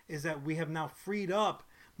 Charlie, is that we have now freed up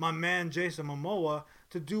my man Jason Momoa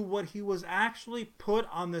to do what he was actually put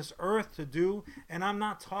on this earth to do. And I'm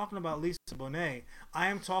not talking about Lisa Bonet. I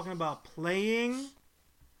am talking about playing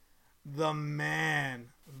the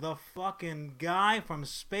man, the fucking guy from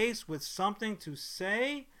space with something to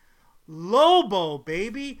say. Lobo,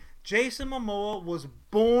 baby. Jason Momoa was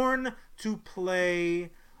born to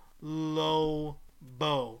play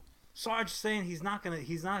Lobo. Sarge saying he's not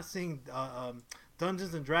seeing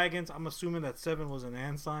Dungeons and Dragons. I'm assuming that 7 was an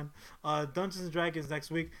and sign. Dungeons and Dragons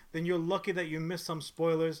next week. Then you're lucky that you missed some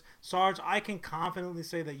spoilers. Sarge, I can confidently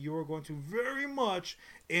say that you are going to very much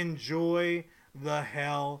enjoy the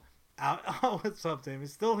hell out. Oh, what's up, Tim?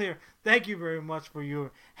 It's still here. Thank you very much for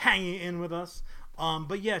you hanging in with us.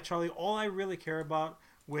 But yeah, Charlie, all I really care about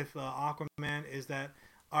with Aquaman is that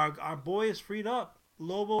our boy is freed up.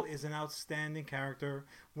 Lobo is an outstanding character.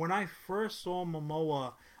 When I first saw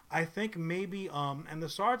Momoa, I think maybe and the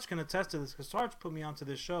Sarge can attest to this because Sarge put me onto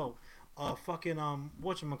this show.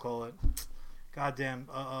 Whatchamacallit? Goddamn,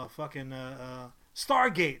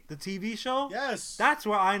 Stargate, the TV show. Yes, that's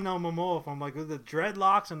where I know Momoa from. Like with the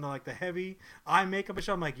dreadlocks and the heavy eye makeup and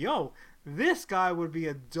shit. I'm like, yo, this guy would be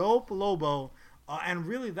a dope Lobo. And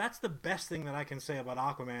really, that's the best thing that I can say about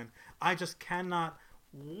Aquaman. I just cannot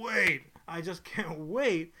wait. I just can't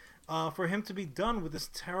wait for him to be done with this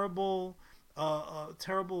terrible,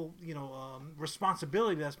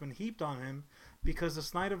 responsibility that's been heaped on him, because the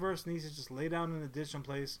Snyderverse needs to just lay down in a ditch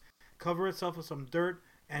someplace, cover itself with some dirt,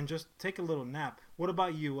 and just take a little nap. What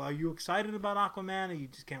about you? Are you excited about Aquaman, or you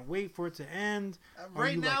just can't wait for it to end?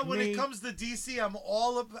 Right now, when it comes to DC, I'm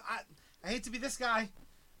all up. I hate to be this guy.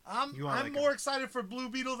 I'm more excited for Blue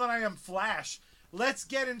Beetle than I am Flash. Let's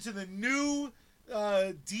get into the new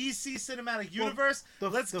DC cinematic universe.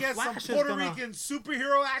 Let's get some Puerto Rican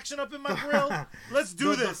superhero action up in my grill. Let's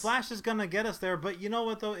do this. The Flash is gonna get us there, but you know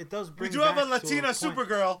what though? It does bring. We do have a Latina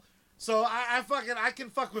Supergirl. So I can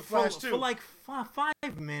fuck with Flash too. For like 5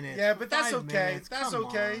 minutes. Yeah, but that's okay. That's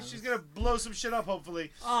okay. She's gonna blow some shit up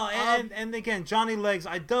hopefully. Oh, and again, Johnny Legs.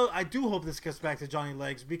 I do hope this gets back to Johnny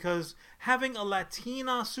Legs, because having a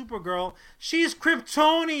Latina Supergirl, she's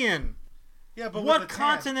Kryptonian. Yeah, but what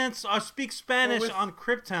continents speak Spanish on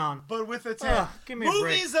Krypton? But with a tan. Give me a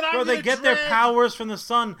break. They get their powers from the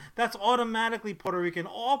sun. That's automatically Puerto Rican.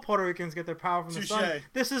 All Puerto Ricans get their power from the sun.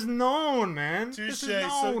 This is known, man. This is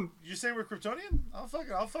known. So you say we're Kryptonian? I'll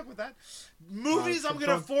fuck with that. Movies I'm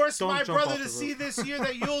gonna force my brother to see this year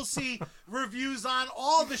that you'll see reviews on,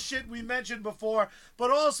 all the shit we mentioned before,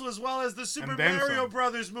 but also as well as the Super Mario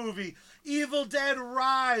Brothers movie, Evil Dead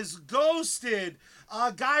Rise, Ghosted,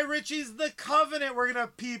 Guy Ritchie's The Covenant we're going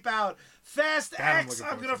to peep out. Fast X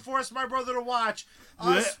I'm going to force my brother to watch.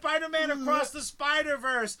 Spider-Man Across the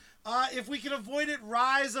Spider-Verse. If we can avoid it,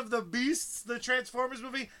 Rise of the Beasts, the Transformers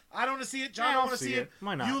movie. I don't want to see it. John, I want to see it.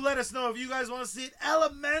 Why not? You let us know if you guys want to see it.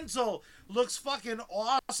 Elemental looks fucking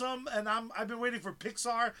awesome, and I've been waiting for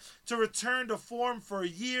Pixar to return to form for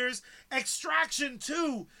years. Extraction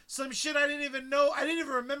 2, some shit I didn't even know. I didn't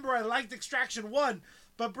even remember I liked Extraction 1.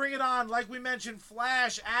 But bring it on. Like we mentioned,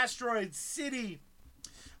 Flash, Asteroid City.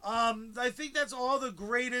 I think that's all the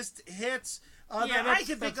greatest hits that I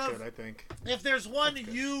can think of. Good, I think. If there's one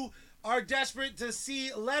you are desperate to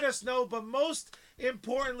see, let us know. But most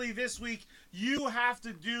importantly this week, you have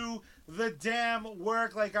to do the damn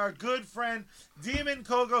work, like our good friend Demon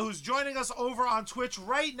Kogo, who's joining us over on Twitch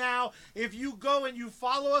right now. If you go and you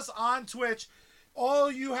follow us on Twitch,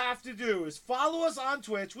 all you have to do is follow us on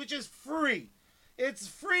Twitch, which is free. It's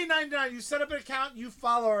free $99. You set up an account, you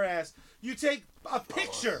follow our ass. You take a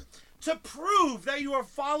picture to prove that you are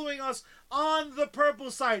following us on the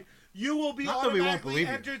purple site. You will be automatically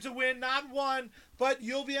entered to win not one, but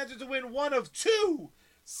you'll be entered to win one of 2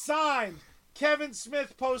 signed Kevin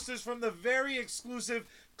Smith posters from the very exclusive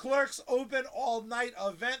Clerks Open All Night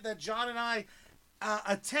event that John and I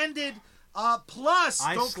attended. Plus,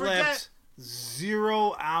 don't forget,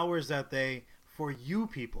 0 hours that day for you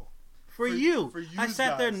people. For you I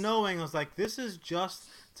sat there knowing, I was like, this is just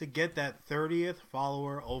to get that 30th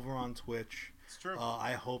follower over on Twitch. It's true.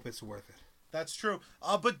 I hope it's worth it. That's true.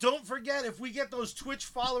 But don't forget, if we get those Twitch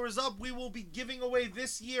followers up, we will be giving away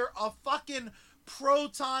this year a fucking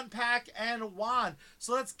Proton Pack and wand.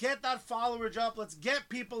 So let's get that followerage up. Let's get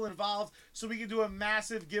people involved so we can do a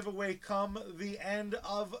massive giveaway come the end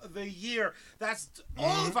of the year. That's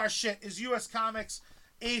all of our shit is USComics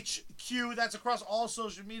HQ. That's across all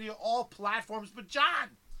social media, all platforms. But John,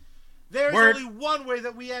 there's only one way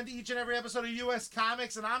that we end each and every episode of US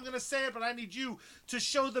Comics, and I'm going to say it, but I need you to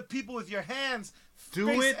show the people with your hands,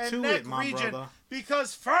 face, and neck region.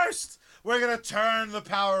 Because first, we're going to turn the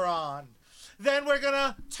power on. Then we're going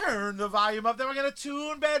to turn the volume up. Then we're going to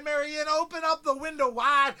tune Bad Mary and open up the window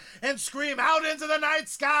wide and scream out into the night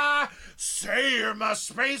sky, "Say you're my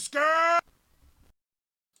space girl."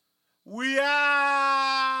 We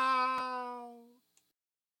out.